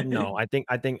 No, I think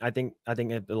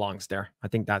it belongs there. I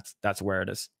think that's where it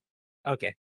is.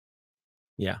 Okay.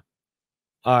 Yeah.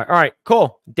 All right,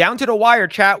 cool. Down to the wire,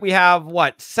 chat. We have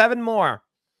what? 7 more.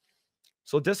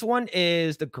 So this one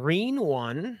is the green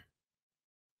one.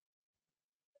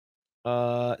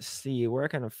 See, where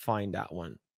can I find that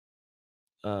one?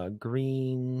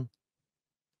 Green.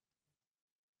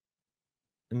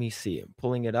 Let me see. I'm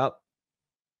pulling it up.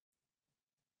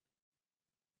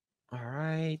 All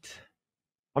right.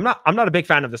 I'm not a big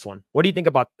fan of this one. What do you think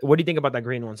about that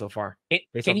green one so far? Based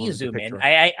Can off you of the zoom in? picture.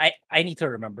 I need to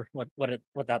remember what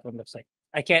that one looks like.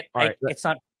 I can't. All right. It's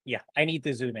not. Yeah. I need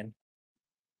to zoom in.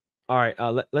 All right.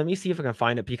 Let me see if I can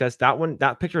find it because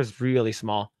that picture is really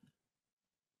small.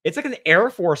 It's like an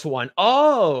Air Force one.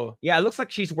 Oh, yeah. It looks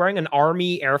like she's wearing an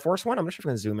Army Air Force one. I'm not sure if I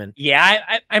can zoom in.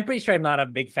 Yeah. I'm pretty sure I'm not a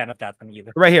big fan of that one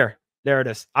either. Right here. There it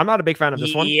is. I'm not a big fan of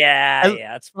this one. Yeah.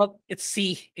 Yeah. It's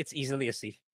C. It's easily a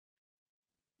C.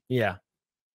 Yeah.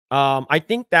 I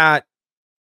think that.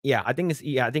 Yeah. I think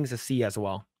it's a C as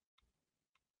well.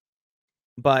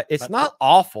 But it's not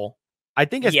awful. I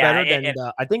think it's better than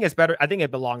I think it's better. I think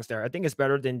it belongs there. I think it's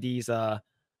better than these like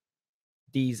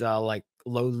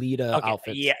Lolita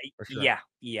outfits. Yeah. For sure.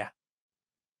 Yeah.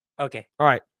 Okay. All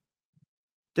right.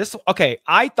 Okay.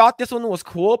 I thought this one was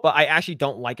cool, but I actually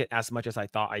don't like it as much as I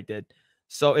thought I did.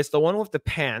 So it's the one with the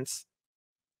pants.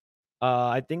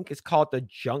 I think it's called the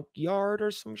Junkyard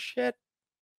or some shit.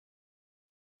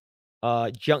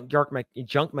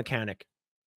 Junk Mechanic.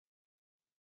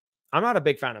 I'm not a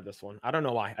big fan of this one. I don't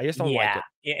know why. I just don't like it.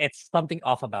 It's something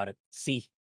off about it. C.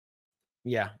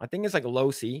 Yeah, I think it's like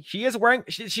low C. She is wearing.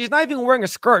 She's not even wearing a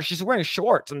skirt. She's wearing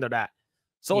shorts under that.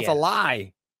 So it's a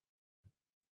lie.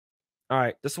 All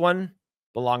right, this one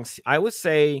belongs. I would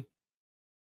say.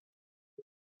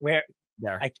 Where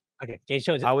there? Okay, can you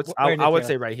show it? I would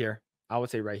say right here. I would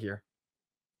say right here.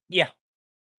 Yeah.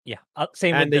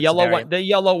 Same. And with the yellow one. The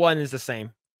yellow one is the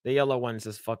same. The yellow one is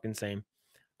just fucking same.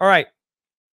 All right.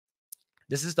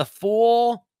 This is the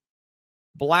full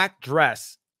black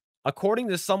dress. According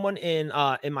to someone in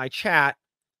my chat,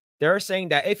 they're saying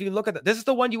that if you look at this is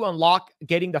the one you unlock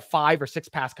getting the 5 or 6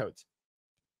 passcodes.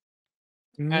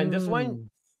 And this one,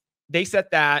 they said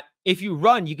that if you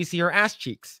run, you can see her ass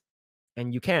cheeks.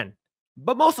 And you can.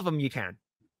 But most of them you can.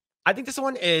 I think this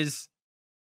one is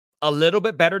a little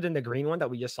bit better than the green one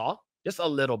that we just saw. Just a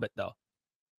little bit though.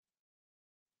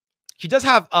 She does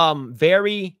have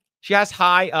she has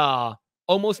high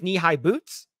almost knee-high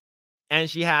boots. And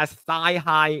she has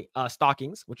thigh-high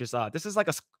stockings, which is this is like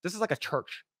a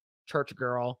church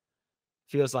girl.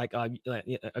 Feels like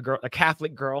a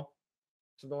Catholic girl,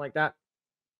 something like that.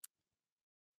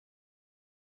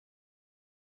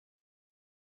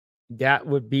 That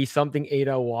would be something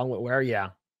Ada Wong would wear. Yeah,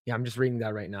 I'm just reading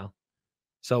that right now.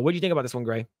 So, what do you think about this one,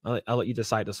 Grae? I'll let you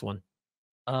decide this one.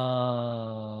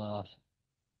 Not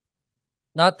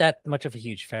that much of a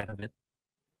huge fan of it.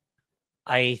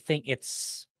 I think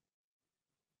it's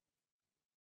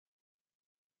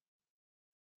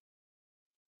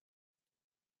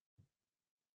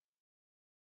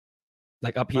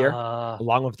like up here,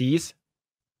 along with these.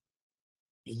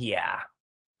 Yeah,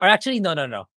 or actually,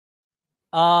 no.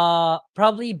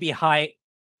 Probably behind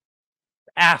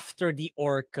after the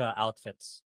orca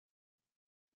outfits.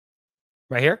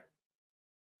 Right here.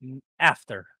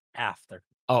 After.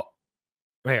 Oh,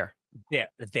 right here.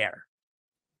 There.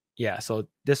 Yeah. So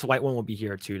this white one will be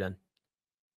here too. Then.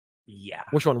 Yeah.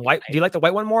 Which one? White? Do you like the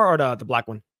white one more or the black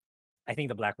one? I think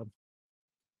the black one.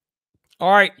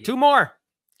 All right, 2 more.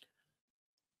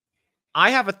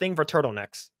 I have a thing for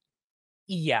turtlenecks.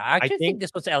 Yeah, I actually think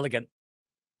this was elegant.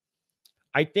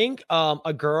 I think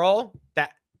a girl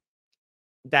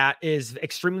that is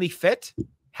extremely fit,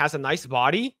 has a nice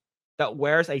body, that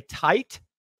wears a tight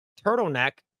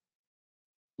turtleneck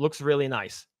looks really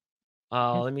nice.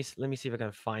 Let me see if I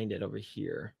can find it over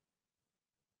here.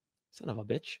 Son of a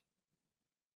bitch.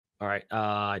 All right,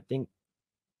 I think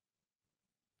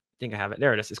I have it.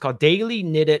 There it is. It's called Daily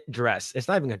Knitted Dress. It's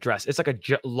not even a dress. It's like a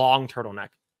long turtleneck.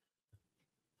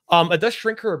 It does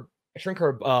shrink her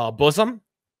bosom,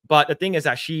 but the thing is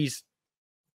that she's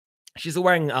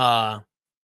wearing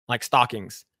like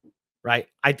stockings, right?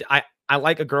 I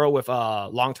like a girl with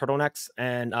long turtlenecks,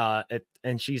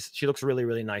 and she looks really,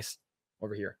 really nice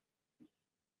over here.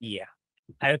 Yeah,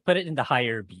 I would put it in the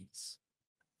higher B's.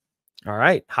 All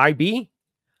right, high B.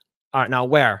 All right, now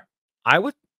where? I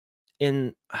would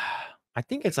in I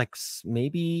think it's like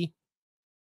maybe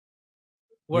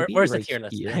Where's the right tier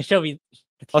list? here. Show me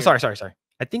the Oh, tier list. sorry.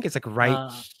 I think it's like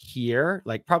right here,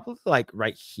 like probably like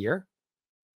right here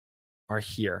or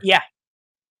here. Yeah.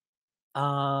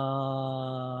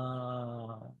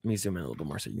 Let me zoom in a little bit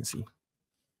more so you can see.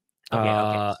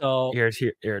 Okay. So here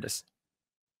it is.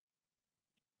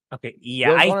 okay, yeah,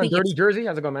 Will's I one on think Dirty it's Jersey.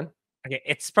 How's it going, man? okay.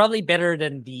 It's probably better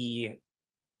than the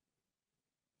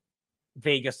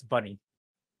Vegas Bunny.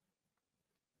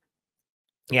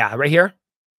 Yeah, right here.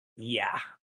 Yeah.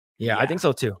 Yeah, I think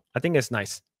so too. I think it's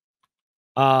nice.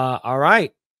 All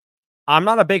right. I'm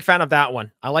not a big fan of that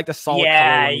one. I like the solid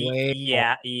color one way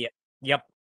more. Yep.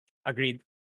 Agreed.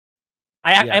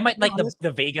 Yeah. I might like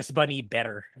the Vegas Bunny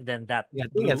better than that. Yeah, I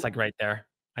think it's like right there.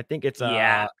 I think it's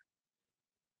Yeah.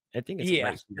 I think it's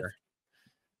right here.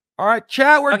 All right,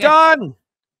 chat, we're Okay. done.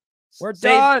 We're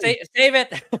done. Save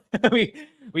it.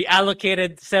 we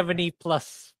allocated 70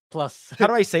 plus. How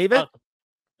do I save it?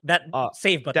 That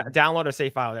save button. Download a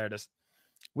save file. There it is.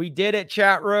 We did it,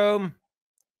 chat room.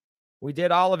 We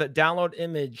did all of it. Download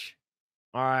image.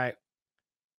 All right.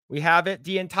 We have it.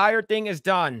 The entire thing is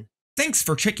done. Thanks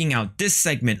for checking out this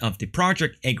segment of the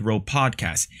Project Eggroll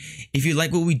podcast. If you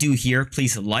like what we do here,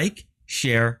 please like,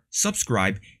 share,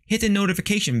 subscribe, hit the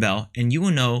notification bell, and you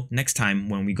will know next time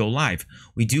when we go live.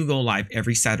 We do go live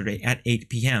every Saturday at 8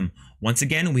 p.m. Once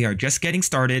again, we are just getting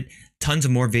started. Tons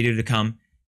of more video to come.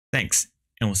 Thanks,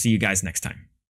 and we'll see you guys next time.